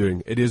that you're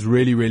doing. It is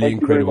really, really Thank you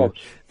incredible. very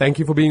much. Thank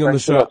you for being on the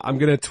Thanks a show. lot. I'm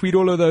going to tweet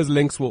all of those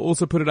links. We'll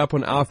also put it up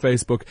on our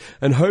Facebook.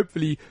 And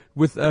hopefully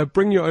with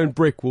Bring Your Own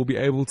Brick, we'll be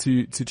able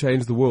to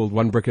change the world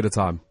one brick at a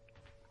time.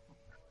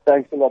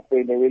 Thanks a lot,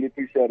 Ben. I really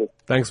appreciate it.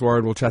 Thanks,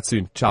 Warren. We'll chat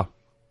soon. Ciao.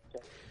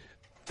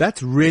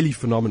 That's really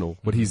phenomenal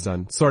what he's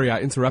done. Sorry,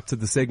 I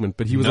interrupted the segment,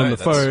 but he was No, on the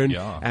that's- phone,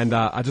 yeah. and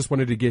I just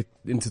wanted to get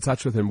into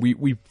touch with him.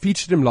 We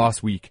featured him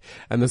last week,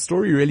 and the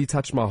story really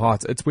touched my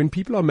heart. It's when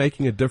people are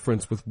making a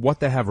difference with what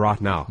they have right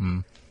now.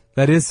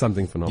 That is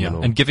something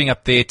phenomenal. Yeah, and giving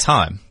up their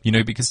time,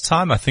 because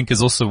time, I think,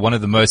 is also one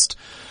of the most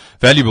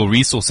valuable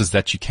resources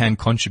that you can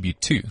contribute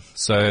to.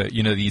 So,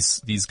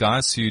 these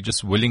guys who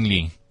just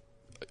willingly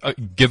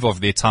give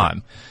of their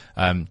time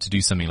to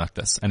do something like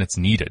this, and it's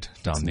needed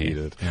down there.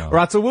 Needed. Yeah. All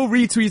right, so we'll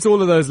retweet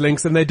all of those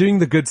links, and they're doing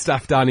the good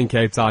stuff down in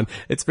Cape Town.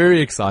 It's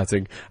very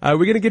exciting. We're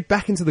going to get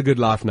back into the good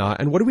life now,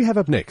 and what do we have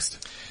up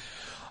next?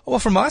 Well,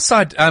 from my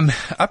side,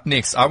 up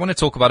next, I want to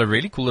talk about a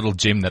really cool little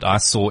gem that I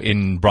saw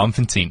in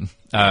Braamfontein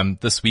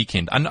this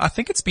weekend. And I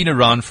think it's been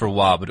around for a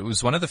while, but it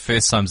was one of the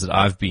first times that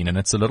I've been, and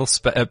it's a little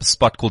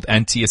spot called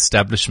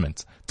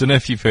Anti-Establishment. Don't know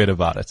if you've heard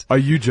about it. Are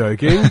you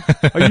joking?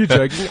 Are you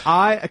joking?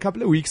 A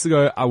couple of weeks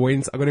ago, I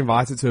got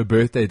invited to a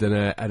birthday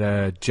dinner at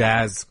a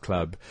jazz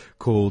club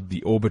called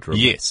the Orbit Room.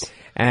 Yes.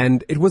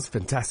 And it was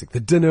fantastic. The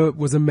dinner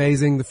was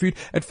amazing. The food,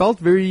 it felt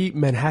very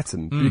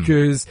Manhattan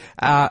because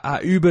our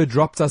Uber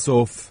dropped us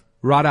off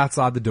right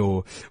outside the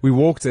door. We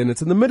walked in.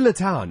 It's in the middle of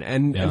town.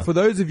 And for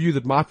those of you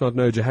that might not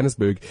know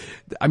Johannesburg,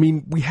 I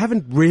mean, we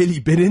haven't really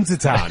been into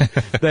town.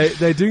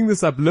 They're doing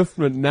this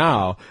upliftment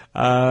now,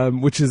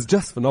 which is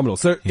just phenomenal.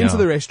 So into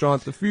the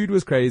restaurant, the food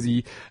was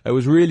crazy. It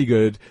was really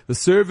good. The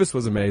service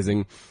was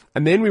amazing.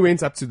 And then we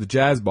went up to the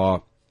jazz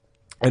bar.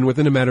 And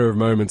within a matter of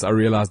moments, I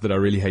realized that I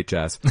really hate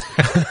jazz.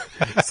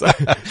 so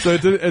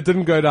it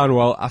didn't go down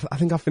well. I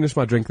think I finished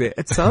my drink there.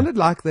 It sounded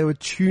like they were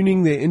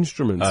tuning their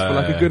instruments for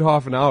like a good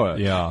half an hour.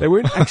 Yeah. They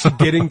weren't actually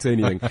getting to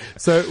anything.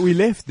 So we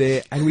left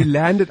there and we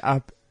landed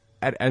up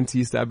at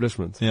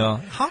Anti-Establishment.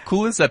 Yeah. How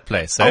cool is that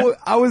place? Eh?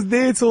 I was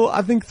there till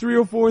I think 3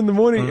 or 4 in the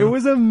morning. It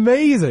was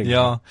amazing.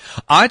 Yeah.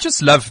 I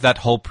just love that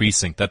whole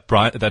precinct, that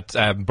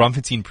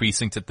Braamfontein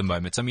precinct at the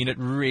moment. I mean, it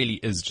really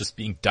is just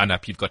being done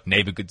up. You've got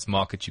Neighbour Goods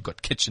Market, you've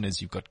got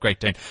Kitcheners, you've got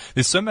Great Dane.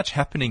 There's so much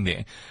happening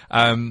there.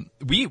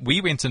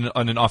 We went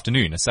on an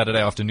afternoon, a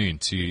Saturday afternoon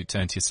to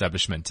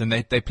Anti-Establishment, and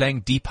they're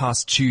playing deep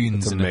house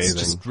tunes, and it's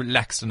just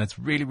relaxed, and it's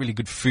really, really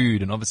good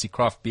food, and obviously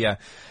craft beer.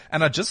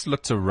 And I just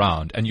looked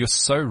around, and you're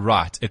so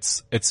right.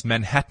 It's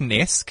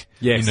Manhattan-esque.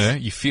 Yes. You know,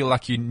 you feel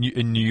like you're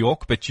in New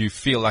York, but you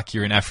feel like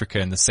you're in Africa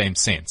in the same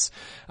sense.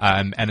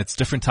 And it's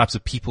different types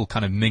of people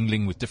kind of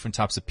mingling with different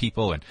types of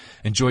people and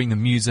enjoying the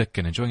music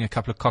and enjoying a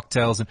couple of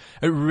cocktails. And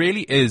it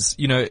really is,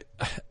 you know,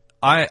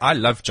 I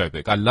love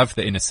Joburg. I love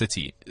the inner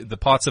city. The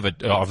parts of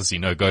it are obviously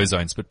no-go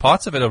zones, but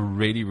parts of it are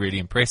really, really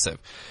impressive.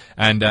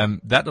 And,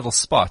 that little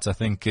spot, I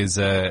think, is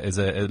a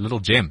little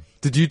gem.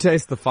 Did you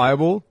taste the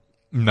Fireball?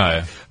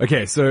 No.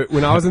 Okay, so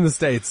when I was in the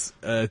States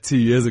 2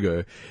 years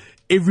ago,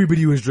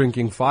 everybody was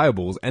drinking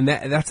Fireballs, and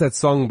that's that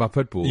song by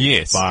Pitbull.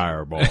 Yes.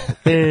 Fireball.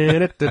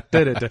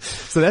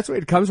 So that's where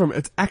it comes from.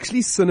 It's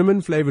actually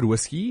cinnamon flavored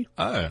whiskey,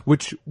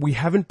 which we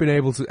haven't been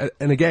able to,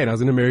 and again, I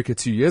was in America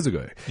 2 years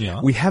ago. Yeah.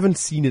 We haven't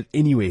seen it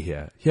anywhere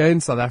here. Here in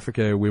South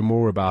Africa, we're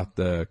more about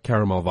the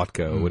caramel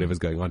vodka or whatever's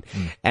going on.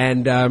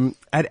 And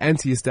at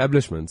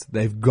Anti-Establishment,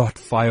 they've got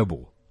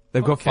Fireball.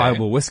 They've got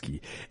Fireball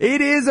whiskey.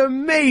 It is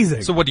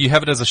amazing. So what, do you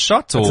have it as a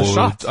shot or? It's a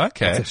shot.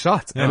 Okay. It's a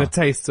shot. Yeah. And it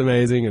tastes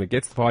amazing and it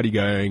gets the party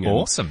going.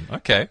 Awesome.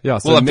 Okay. Yeah.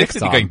 So well, I'm next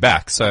definitely time, going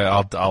back. So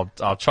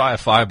I'll try a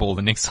Fireball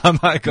the next time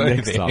I go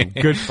next there. time.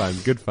 Good fun.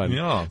 Good fun.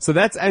 Yeah. So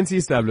that's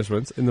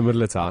Anti-Establishment in the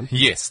middle of town.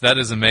 Yes, that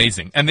is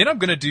amazing. And then I'm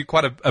going to do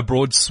quite a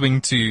broad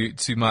swing to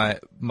my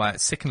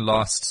second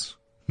last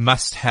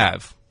must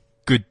have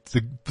the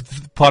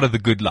part of the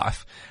good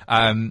life.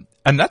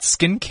 And that's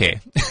skincare.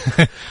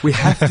 We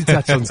have to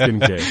touch on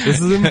skincare.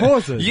 This is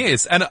important.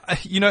 Yes. And,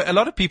 you know, a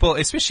lot of people,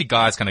 especially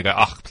guys, kind of go,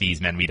 oh,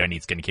 please, man, we don't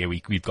need skincare.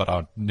 We've got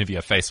our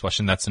Nivea face wash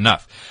and that's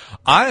enough.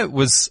 I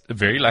was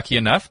very lucky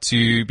enough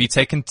to be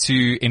taken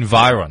to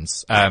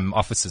Environ's,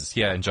 offices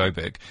here in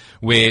Joburg,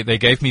 where they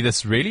gave me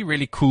this really,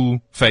 really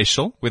cool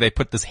facial where they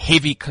put this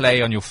heavy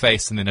clay on your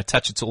face and then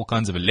attach it to all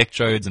kinds of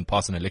electrodes and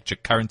pass an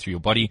electric current through your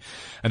body.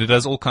 And it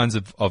does all kinds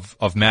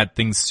of mad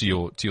things to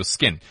your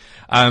skin.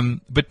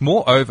 But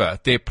moreover,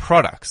 their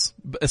products,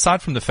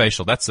 aside from the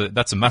facial, that's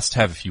a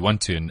must-have if you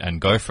want to and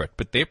go for it.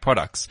 But their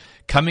products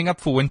coming up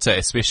for winter,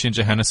 especially in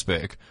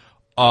Johannesburg,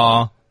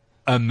 are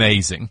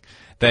amazing.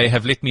 They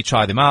have let me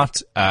try them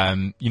out,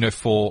 you know,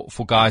 for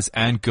guys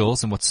and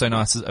girls. And what's so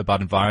nice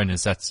about Environ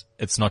is that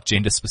it's not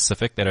gender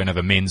specific. They don't have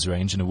a men's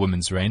range and a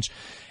women's range.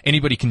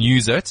 Anybody can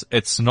use it.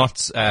 It's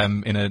not,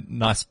 in a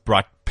nice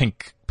bright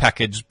pink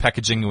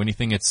packaging or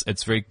anything.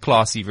 It's very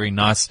classy, very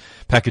nice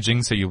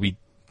packaging. So you'll be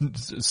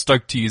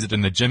stoked to use it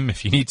in the gym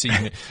if you need to.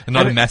 You're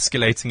not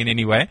emasculating in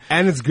any way.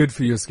 And it's good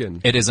for your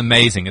skin. It is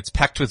amazing. It's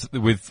packed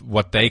with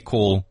what they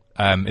call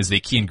is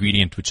their key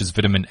ingredient, which is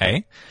vitamin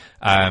A.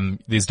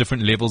 There's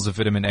different levels of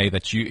vitamin A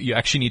that you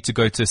actually need to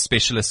go to a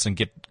specialist and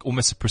get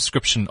almost a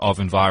prescription of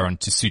Environ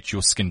to suit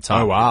your skin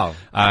type. Oh, wow.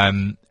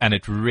 And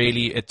it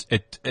really,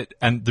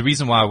 and the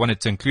reason why I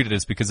wanted to include it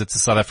is because it's a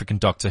South African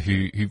doctor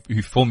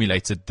who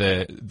formulated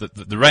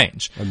the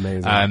range.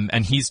 Amazing.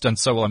 And he's done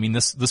so well. I mean,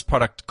 this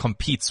product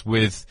competes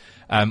with,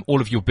 all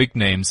of your big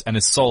names and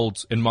is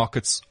sold in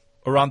markets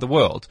around the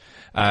world.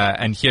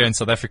 And here in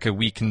South Africa,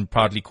 we can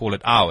proudly call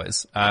it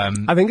ours.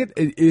 I think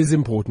it is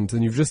important,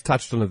 and you've just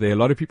touched on it there. A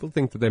lot of people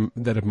think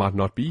that it might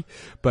not be,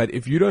 but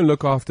if you don't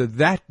look after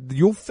that,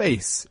 your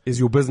face is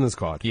your business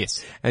card.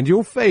 Yes. And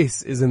your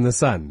face is in the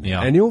sun.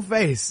 Yeah. And your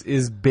face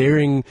is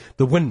bearing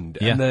the wind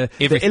and the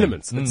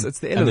elements. It's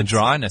the elements. And the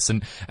dryness.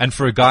 And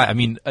for a guy, I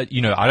mean,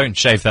 you know, I don't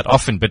shave that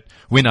often, but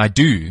when I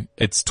do,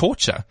 it's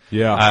torture.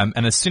 Yeah.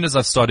 And as soon as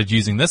I've started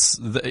using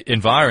the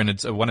Environ,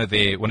 it's one of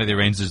their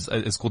ranges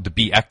is called the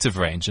Be Active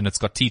range, and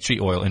it's got tea tree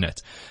oil in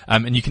it.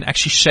 And you can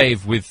actually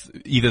shave with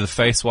either the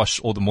face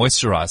wash or the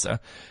moisturizer,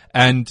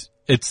 and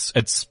it's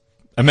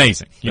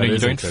amazing. You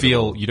don't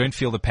feel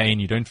the pain,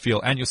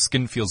 and your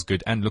skin feels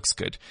good and looks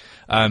good.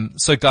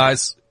 So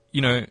guys,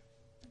 you know,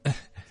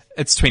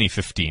 it's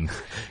 2015.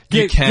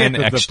 You can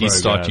actually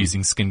start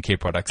using skincare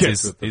products.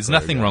 There's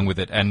nothing wrong with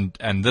it,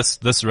 and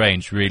this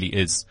range really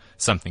is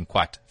something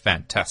quite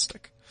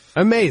fantastic.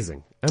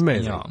 Amazing.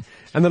 Yeah.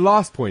 And the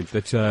last point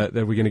that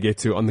we're going to get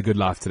to on the Good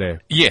Life today.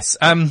 Yes.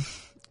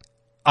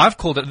 I've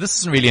called it, this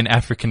isn't really an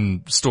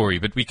African story,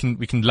 but we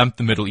can lump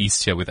the Middle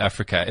East here with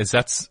Africa, is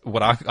that's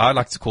what I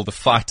like to call the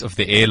fight of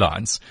the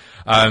airlines.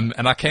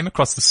 And I came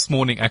across this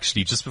morning,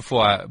 actually, just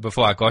before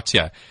I got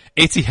here.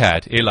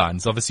 Etihad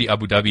Airlines, obviously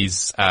Abu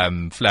Dhabi's,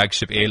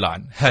 flagship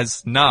airline,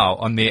 has now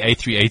on their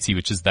A380,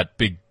 which is that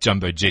big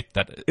jumbo jet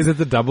that. Is it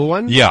the double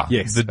one? Yeah.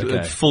 Yes.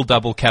 The full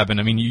double cabin.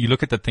 I mean, you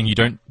look at that thing, you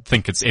don't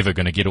think it's ever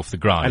going to get off the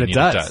ground. And it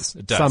yet does.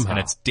 It does. Somehow. And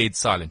it's dead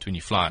silent when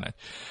you fly on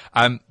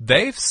it.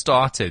 They've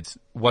started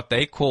what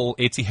they call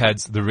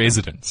Etihad's The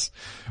Residence,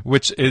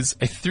 which is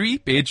a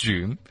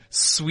 3-bedroom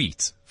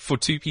suite for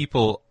 2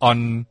 people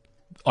on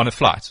a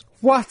flight.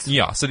 What?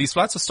 Yeah, so these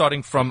flights are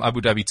starting from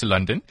Abu Dhabi to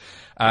London.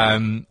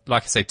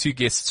 Like I say, 2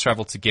 guests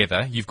travel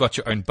together. You've got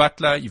your own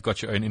butler, you've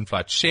got your own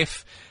in-flight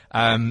chef,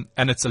 and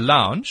it's a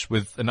lounge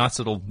with a nice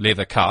little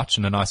leather couch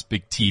and a nice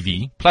big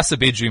TV, plus a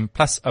bedroom,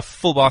 plus a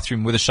full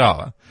bathroom with a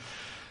shower.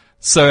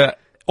 So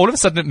all of a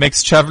sudden it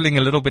makes traveling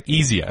a little bit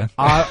easier.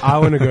 I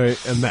want to go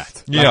on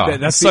that. Yeah,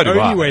 That's so the do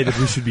only I. way that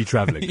we should be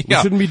traveling. Yeah.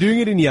 We shouldn't be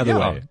doing it any other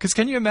way. Because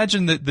can you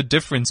imagine the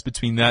difference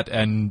between that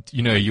and,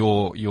 you know,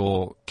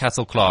 your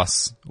cattle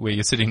class where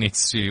you're sitting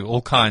next to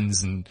all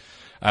kinds and,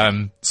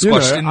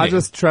 squashed in there. I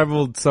just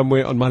traveled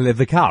somewhere on my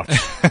leather couch.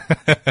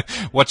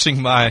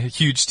 Watching my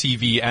huge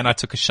TV, and I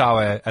took a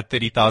shower at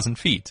 30,000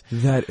 feet.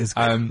 That is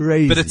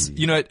crazy. But it's,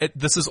 you know,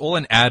 this is all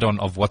an add-on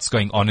of what's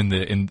going on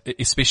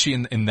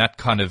especially in that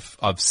kind of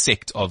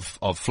sect of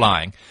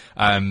flying.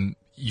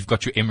 You've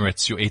got your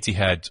Emirates, your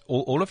Etihad,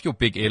 all of your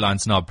big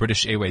airlines now,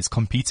 British Airways,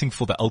 competing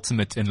for the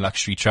ultimate in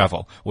luxury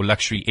travel or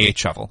luxury air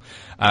travel.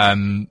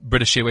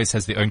 British Airways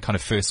has their own kind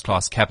of first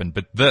class cabin,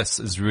 but this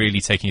is really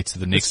taking it to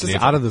the next it's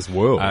level. out of this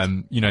world.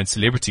 You know, and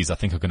celebrities I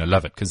think are going to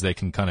love it because they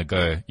can kind of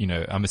go, you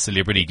know, I'm a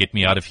celebrity, get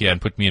me out of here and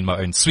put me in my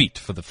own suite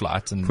for the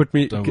flight and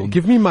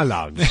give me my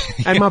lounge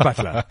and my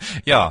butler.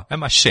 Yeah,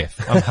 and my chef.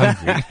 I'm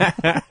hungry.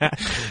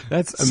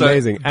 That's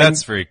amazing. So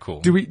that's very cool.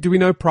 Do we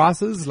know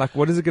prices? Like,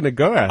 what is it going to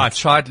go at? I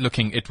tried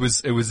looking. It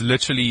was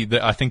literally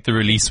I think the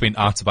release went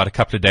out about a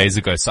couple of days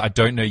ago, so I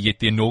don't know yet.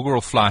 The inaugural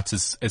flight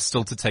is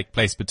still to take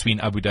place between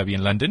Abu Dhabi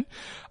and London.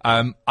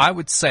 I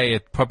would say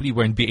it probably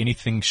won't be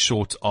anything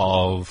short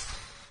of,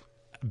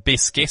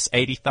 best guess,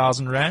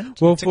 80,000 rand.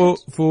 Well,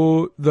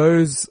 for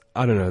those,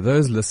 I don't know,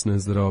 those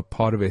listeners that are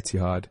part of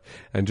Etihad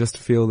and just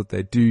feel that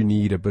they do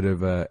need a bit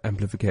of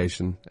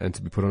amplification and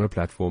to be put on a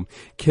platform,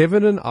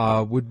 Kevin and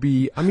I would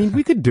be, I mean,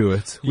 we could do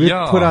it. We'd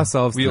put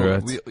ourselves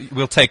through it.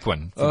 We'll take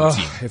one for the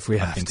team. If we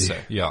have to. So.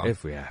 Yeah.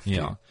 If we have to.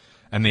 Yeah.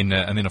 And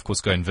then of course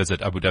go and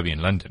visit Abu Dhabi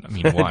and London. I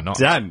mean, why not?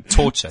 Done.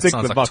 Torture. Tick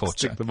Sounds the like box,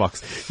 torture. Tick the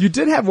box. You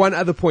did have one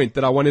other point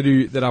that I wanted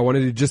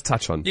to just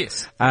touch on.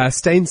 Yes.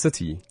 Stain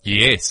City.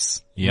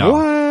 Yes. Yeah.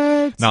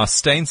 What? Now,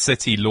 Stain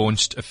City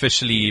launched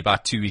officially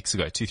about 3 weeks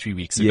ago.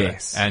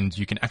 Yes. And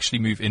you can actually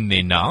move in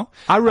there now.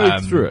 I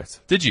rode through it.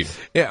 Did you?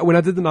 Yeah, when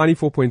I did the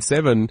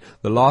 94.7,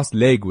 the last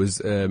leg was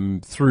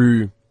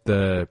through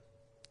the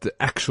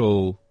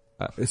actual.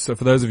 So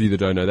for those of you that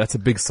don't know, that's a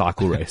big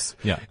cycle race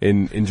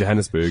in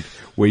Johannesburg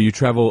where you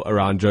travel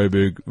around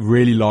Joburg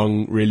really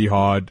long, really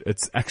hard.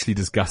 It's actually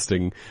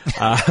disgusting.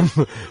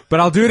 But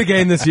I'll do it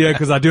again this year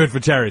because I do it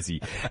for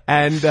charity.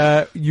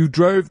 And you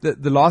drove,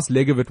 the last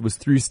leg of it was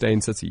through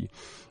Stain City.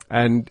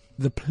 And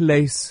the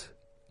place,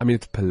 I mean,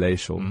 it's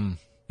palatial.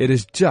 It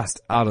is just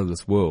out of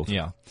this world.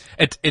 Yeah.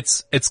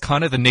 It's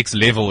kind of the next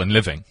level in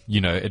living. You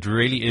know, it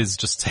really is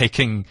just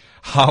taking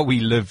how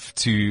we live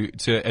to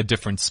a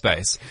different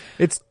space.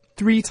 It's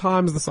 3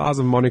 times the size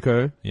of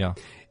Monaco. Yeah.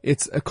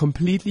 It's a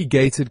completely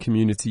gated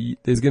community.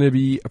 There's going to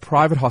be a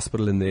private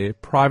hospital in there,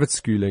 private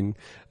schooling,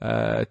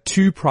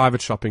 2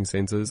 private shopping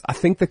centers. I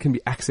think that can be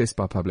accessed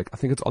by public. I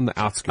think it's on the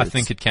outskirts. I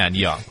think it can.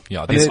 Yeah.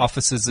 Yeah. There's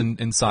offices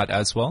inside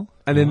as well.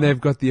 And then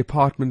they've got the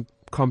apartment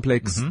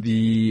complex,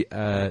 the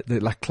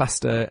like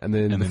cluster, and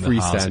then the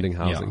freestanding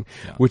housing,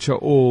 which are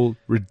all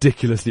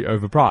ridiculously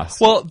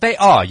overpriced. Well, they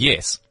are,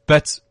 yes.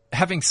 But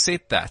having said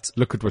that,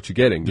 look at what you're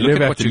getting. You look never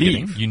at have what to you're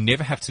leave. getting. You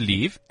never have to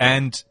leave,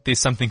 and there's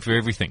something for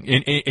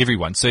everything,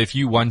 everyone. So if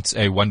you want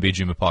a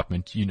 1-bedroom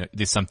apartment, you know,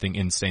 there's something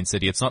in Stain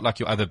City. It's not like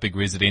your other big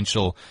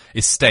residential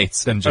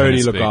estates in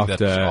Johannesburg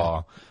that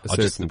are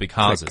just the big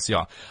houses.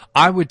 Yeah.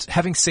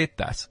 Having said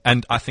that,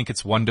 and I think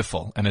it's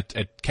wonderful, and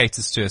it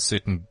caters to a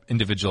certain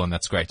individual, and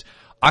that's great.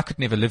 I could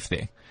never live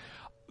there,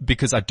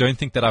 because I don't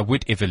think that I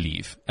would ever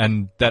leave,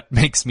 and that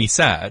makes me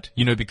sad,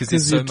 you know, because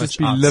there's so you'd much just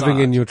be outside. living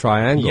in your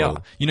triangle. Yeah,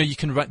 you know, you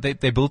can run.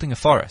 They're building a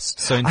forest,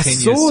 so in 10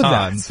 years' saw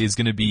time, that. there's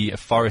going to be a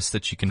forest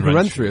that you can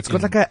Run through. It's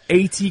got like a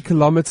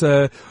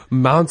 80-kilometer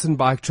mountain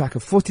bike track, a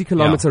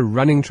 40-kilometer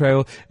running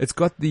trail. It's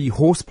got the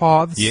horse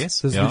paths.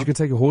 Yes, where you can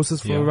take your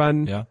horses for a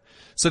run. Yeah.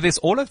 So there's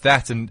all of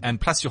that, and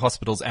plus your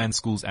hospitals and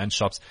schools and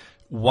shops.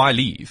 Why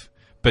leave?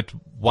 but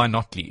why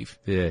not leave?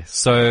 Yes.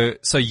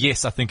 So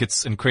yes, I think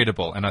it's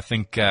incredible, and I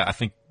think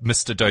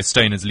Mr.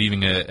 Dostane is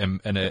leaving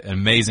an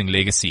amazing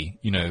legacy.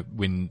 You know,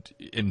 when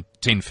in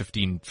 10,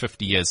 15,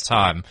 50 years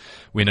time,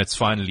 when it's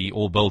finally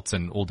all built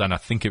and all done, I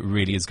think it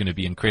really is going to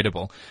be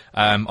incredible.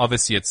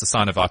 Obviously, it's a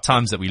sign of our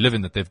times that we live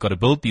in that they've got to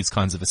build these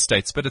kinds of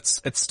estates, but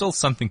it's still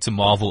something to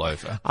marvel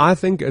over. I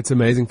think it's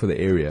amazing for the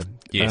area.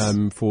 Yes.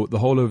 For the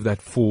whole of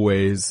that Four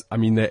Ways. I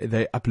mean,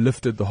 they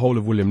uplifted the whole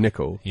of William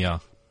Nicol. Yeah.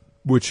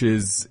 Which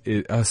is,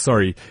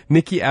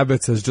 Nikki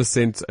Abbott has just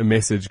sent a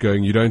message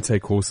going, you don't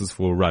take horses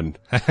for a run.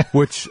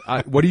 Which,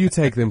 what do you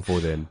take them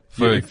for then?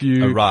 For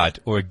a ride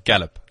or a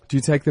gallop. Do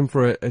you take them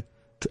for a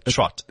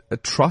Trot. A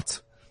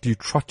trot? Do you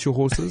trot your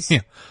horses?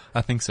 Yeah,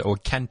 I think so. Or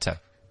canter.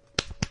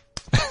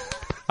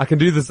 I can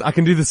do this. I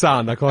can do the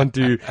sound. I can't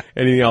do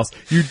anything else.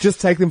 You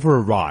just take them for a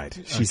ride,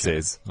 she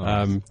says.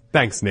 Right.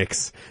 Thanks,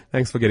 Nix.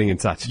 Thanks for getting in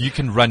touch. You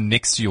can run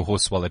next to your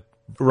horse while it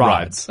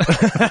rides.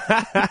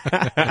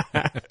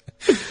 I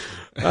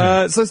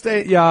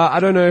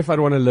don't know if I'd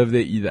want to live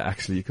there either,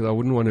 actually, because I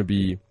wouldn't want to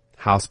be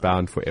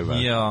housebound forever.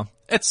 Yeah.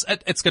 It's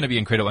going to be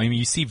incredible. I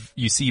mean,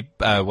 you see,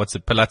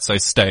 Palazzo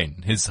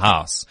Stone, his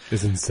house.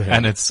 It's insane.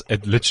 And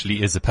it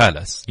literally is a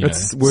palace.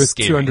 It's worth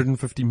scary.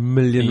 250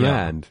 million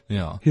rand.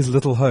 Yeah. His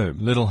little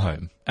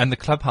home. And the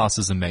clubhouse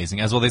is amazing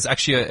as well. There's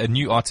actually a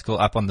new article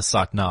up on the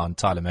site now on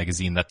Tyler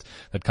Magazine that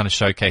kind of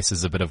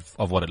showcases a bit of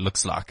what it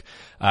looks like.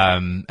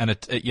 And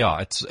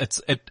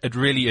it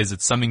really is.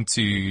 It's something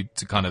to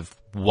kind of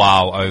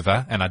wow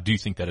over, and I do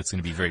think that it's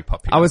going to be very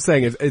popular. I was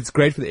saying it's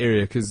great for the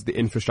area because the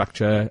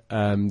infrastructure,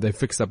 they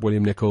fixed up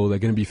William Nicol. They're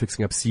going to be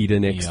fixing up Cedar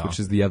next, which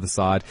is the other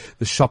side.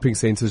 The shopping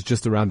centers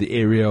just around the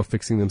area are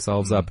fixing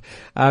themselves up.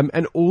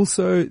 And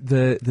also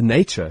the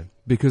nature.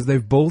 Because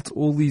they've built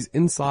all these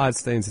inside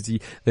Stone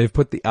City. They've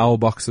put the owl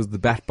boxes, the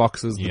bat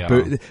boxes,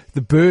 the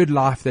bird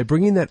life. They're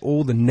bringing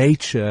all the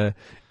nature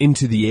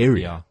into the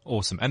area. Yeah,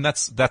 awesome. And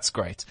that's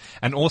great.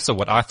 And also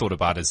what I thought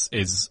about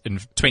is in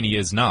 20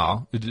 years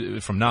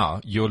from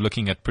now, you're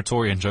looking at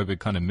Pretoria and Joburg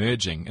kind of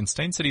merging, and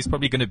Stone City is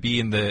probably going to be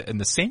in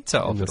the center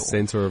of it all.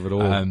 Center of it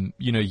all.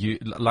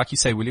 Like you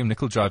say, William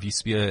Nicol Drive used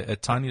to be a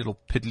tiny little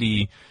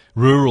piddly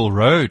rural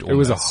road.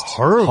 Almost. It was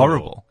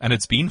horrible. And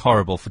it's been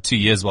horrible for 2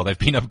 years while they've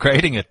been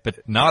upgrading it. But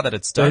now that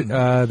it's done,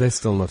 they're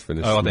still not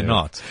finished. Oh, they're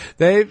not.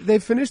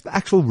 They've finished the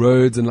actual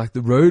roads and like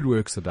the road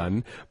works are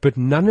done, but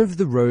none of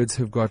the roads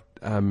have got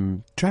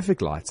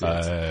traffic lights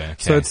yet. Okay.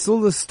 So it's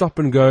still the stop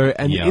and go,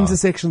 and the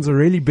intersections are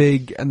really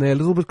big and they're a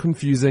little bit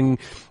confusing.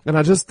 And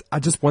I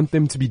just want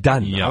them to be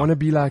done. Yeah. I want to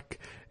be like.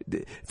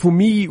 For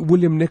me,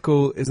 William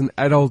Nicol is an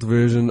adult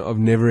version of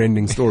Never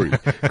Ending Story.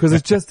 Because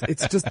it's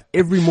just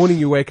every morning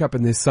you wake up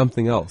and there's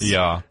something else.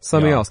 Yeah.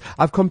 Something else.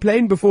 I've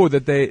complained before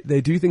that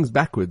they do things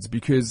backwards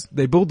because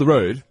they build the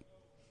road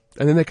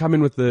and then they come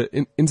in with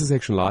the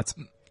intersection lights.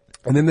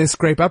 And then they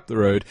scrape up the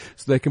road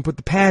so they can put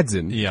the pads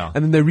in. Yeah.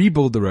 And then they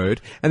rebuild the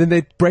road. And then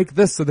they break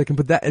this so they can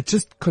put that. It's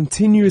just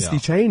continuously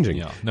changing.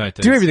 Yeah. No, it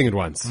is. Do everything at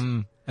once.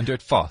 And do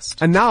it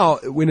fast. And now,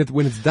 when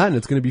it's done,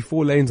 it's going to be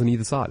 4 lanes on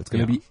either side. It's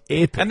going to be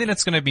epic. And then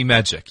it's going to be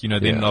magic.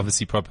 Then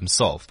obviously problem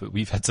solved. But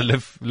we've had to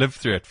live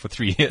through it for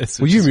 3 years.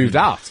 Well, you moved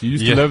out. You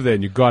used to live there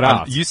and you got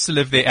out. I used to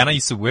live there and I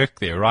used to work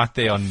there, right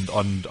there on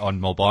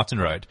Mulbarton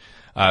Road.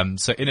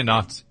 So in and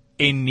out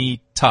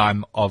any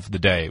time of the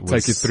day.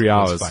 Take you 3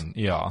 hours. Fun.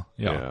 Yeah.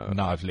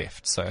 Now I've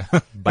left. So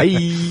bye.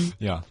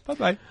 Yeah.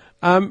 Bye-bye.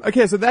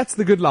 Okay, so that's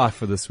the good life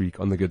for this week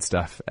on The Good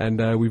Stuff.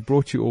 And we've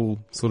brought you all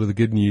sort of the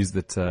good news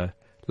that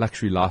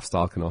luxury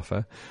lifestyle can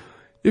offer.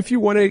 If you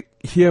want to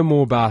hear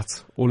more about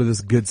all of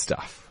this good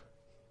stuff,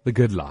 the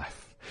good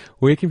life,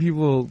 where can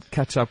people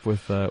catch up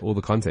with all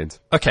the content?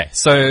 Okay,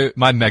 so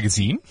my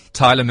magazine,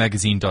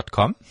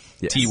 tylermagazine.com,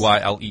 Yes.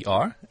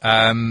 Tyler.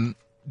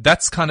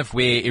 That's kind of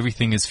where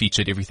everything is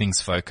featured,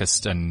 everything's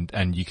focused,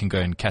 and you can go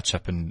and catch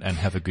up and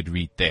have a good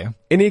read there.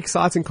 Any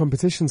exciting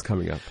competitions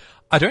coming up?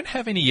 I don't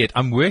have any yet.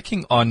 I'm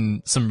working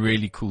on some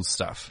really cool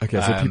stuff. Okay,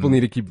 so people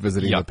need to keep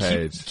visiting the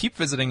page. Keep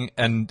visiting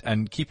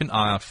and keep an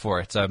eye out for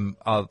it.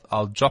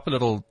 I'll drop a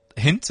little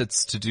hint.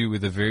 It's to do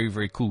with a very,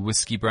 very cool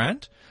whiskey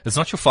brand. It's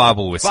not your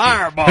Fireball whiskey.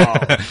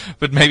 Fireball!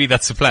 But maybe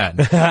that's the plan.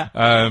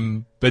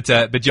 But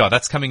yeah,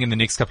 that's coming in the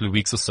next couple of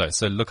weeks or so.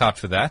 So look out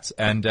for that.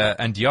 And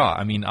yeah,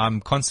 I mean,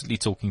 I'm constantly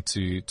talking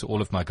to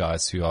all of my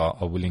guys who are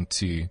willing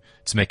to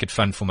make it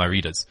fun for my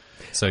readers.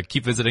 So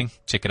keep visiting,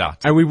 check it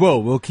out. And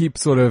we'll keep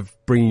sort of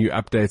bringing you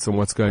updates on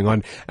what's going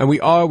on. And we're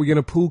going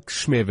to pull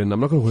Shmev in.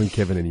 I'm not going to call him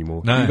Kevin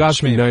anymore. No, you guys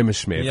Shmev. can know him as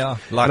Shmev. Yeah,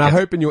 and I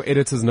hope in your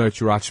editor's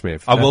note you write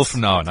Shmev. I will from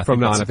now on. I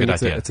think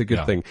it's a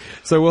good thing.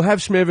 So we'll have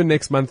Shmev in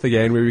next month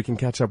again where we can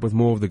catch up with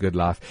more of the good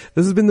life.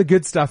 This has been the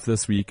good stuff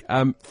this week.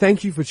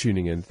 Thank you for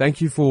tuning in.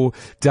 Thank you for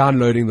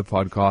downloading the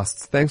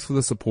podcasts. Thanks for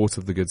the support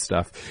of the good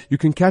stuff. You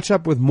can catch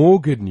up with more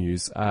good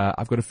news.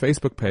 I've got a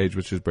Facebook page,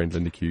 which is Brent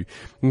Linder Q. You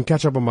can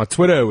catch up on my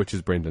Twitter, which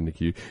is Brent Linder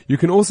Q. You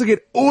can also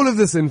get all of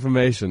this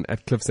information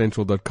at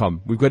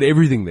cliffcentral.com. We've got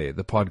everything there.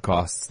 The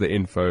podcasts, the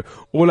info,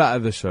 all our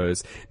other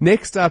shows.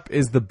 Next up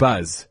is The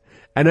Buzz.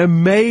 An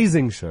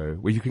amazing show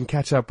where you can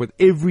catch up with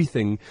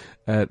everything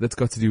that's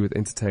got to do with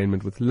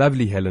entertainment with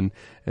lovely Helen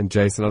and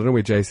Jason. I don't know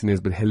where Jason is,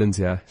 but Helen's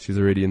here. She's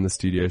already in the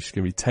studio. She's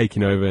going to be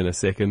taking over in a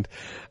second.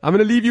 I'm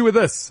going to leave you with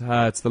this.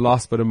 It's the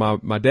last bit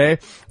of my day.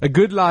 A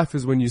good life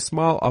is when you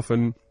smile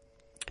often,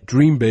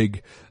 dream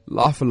big,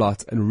 laugh a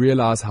lot, and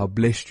realize how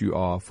blessed you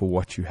are for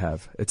what you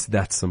have. It's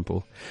that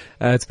simple.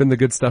 It's been the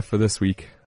good stuff for this week.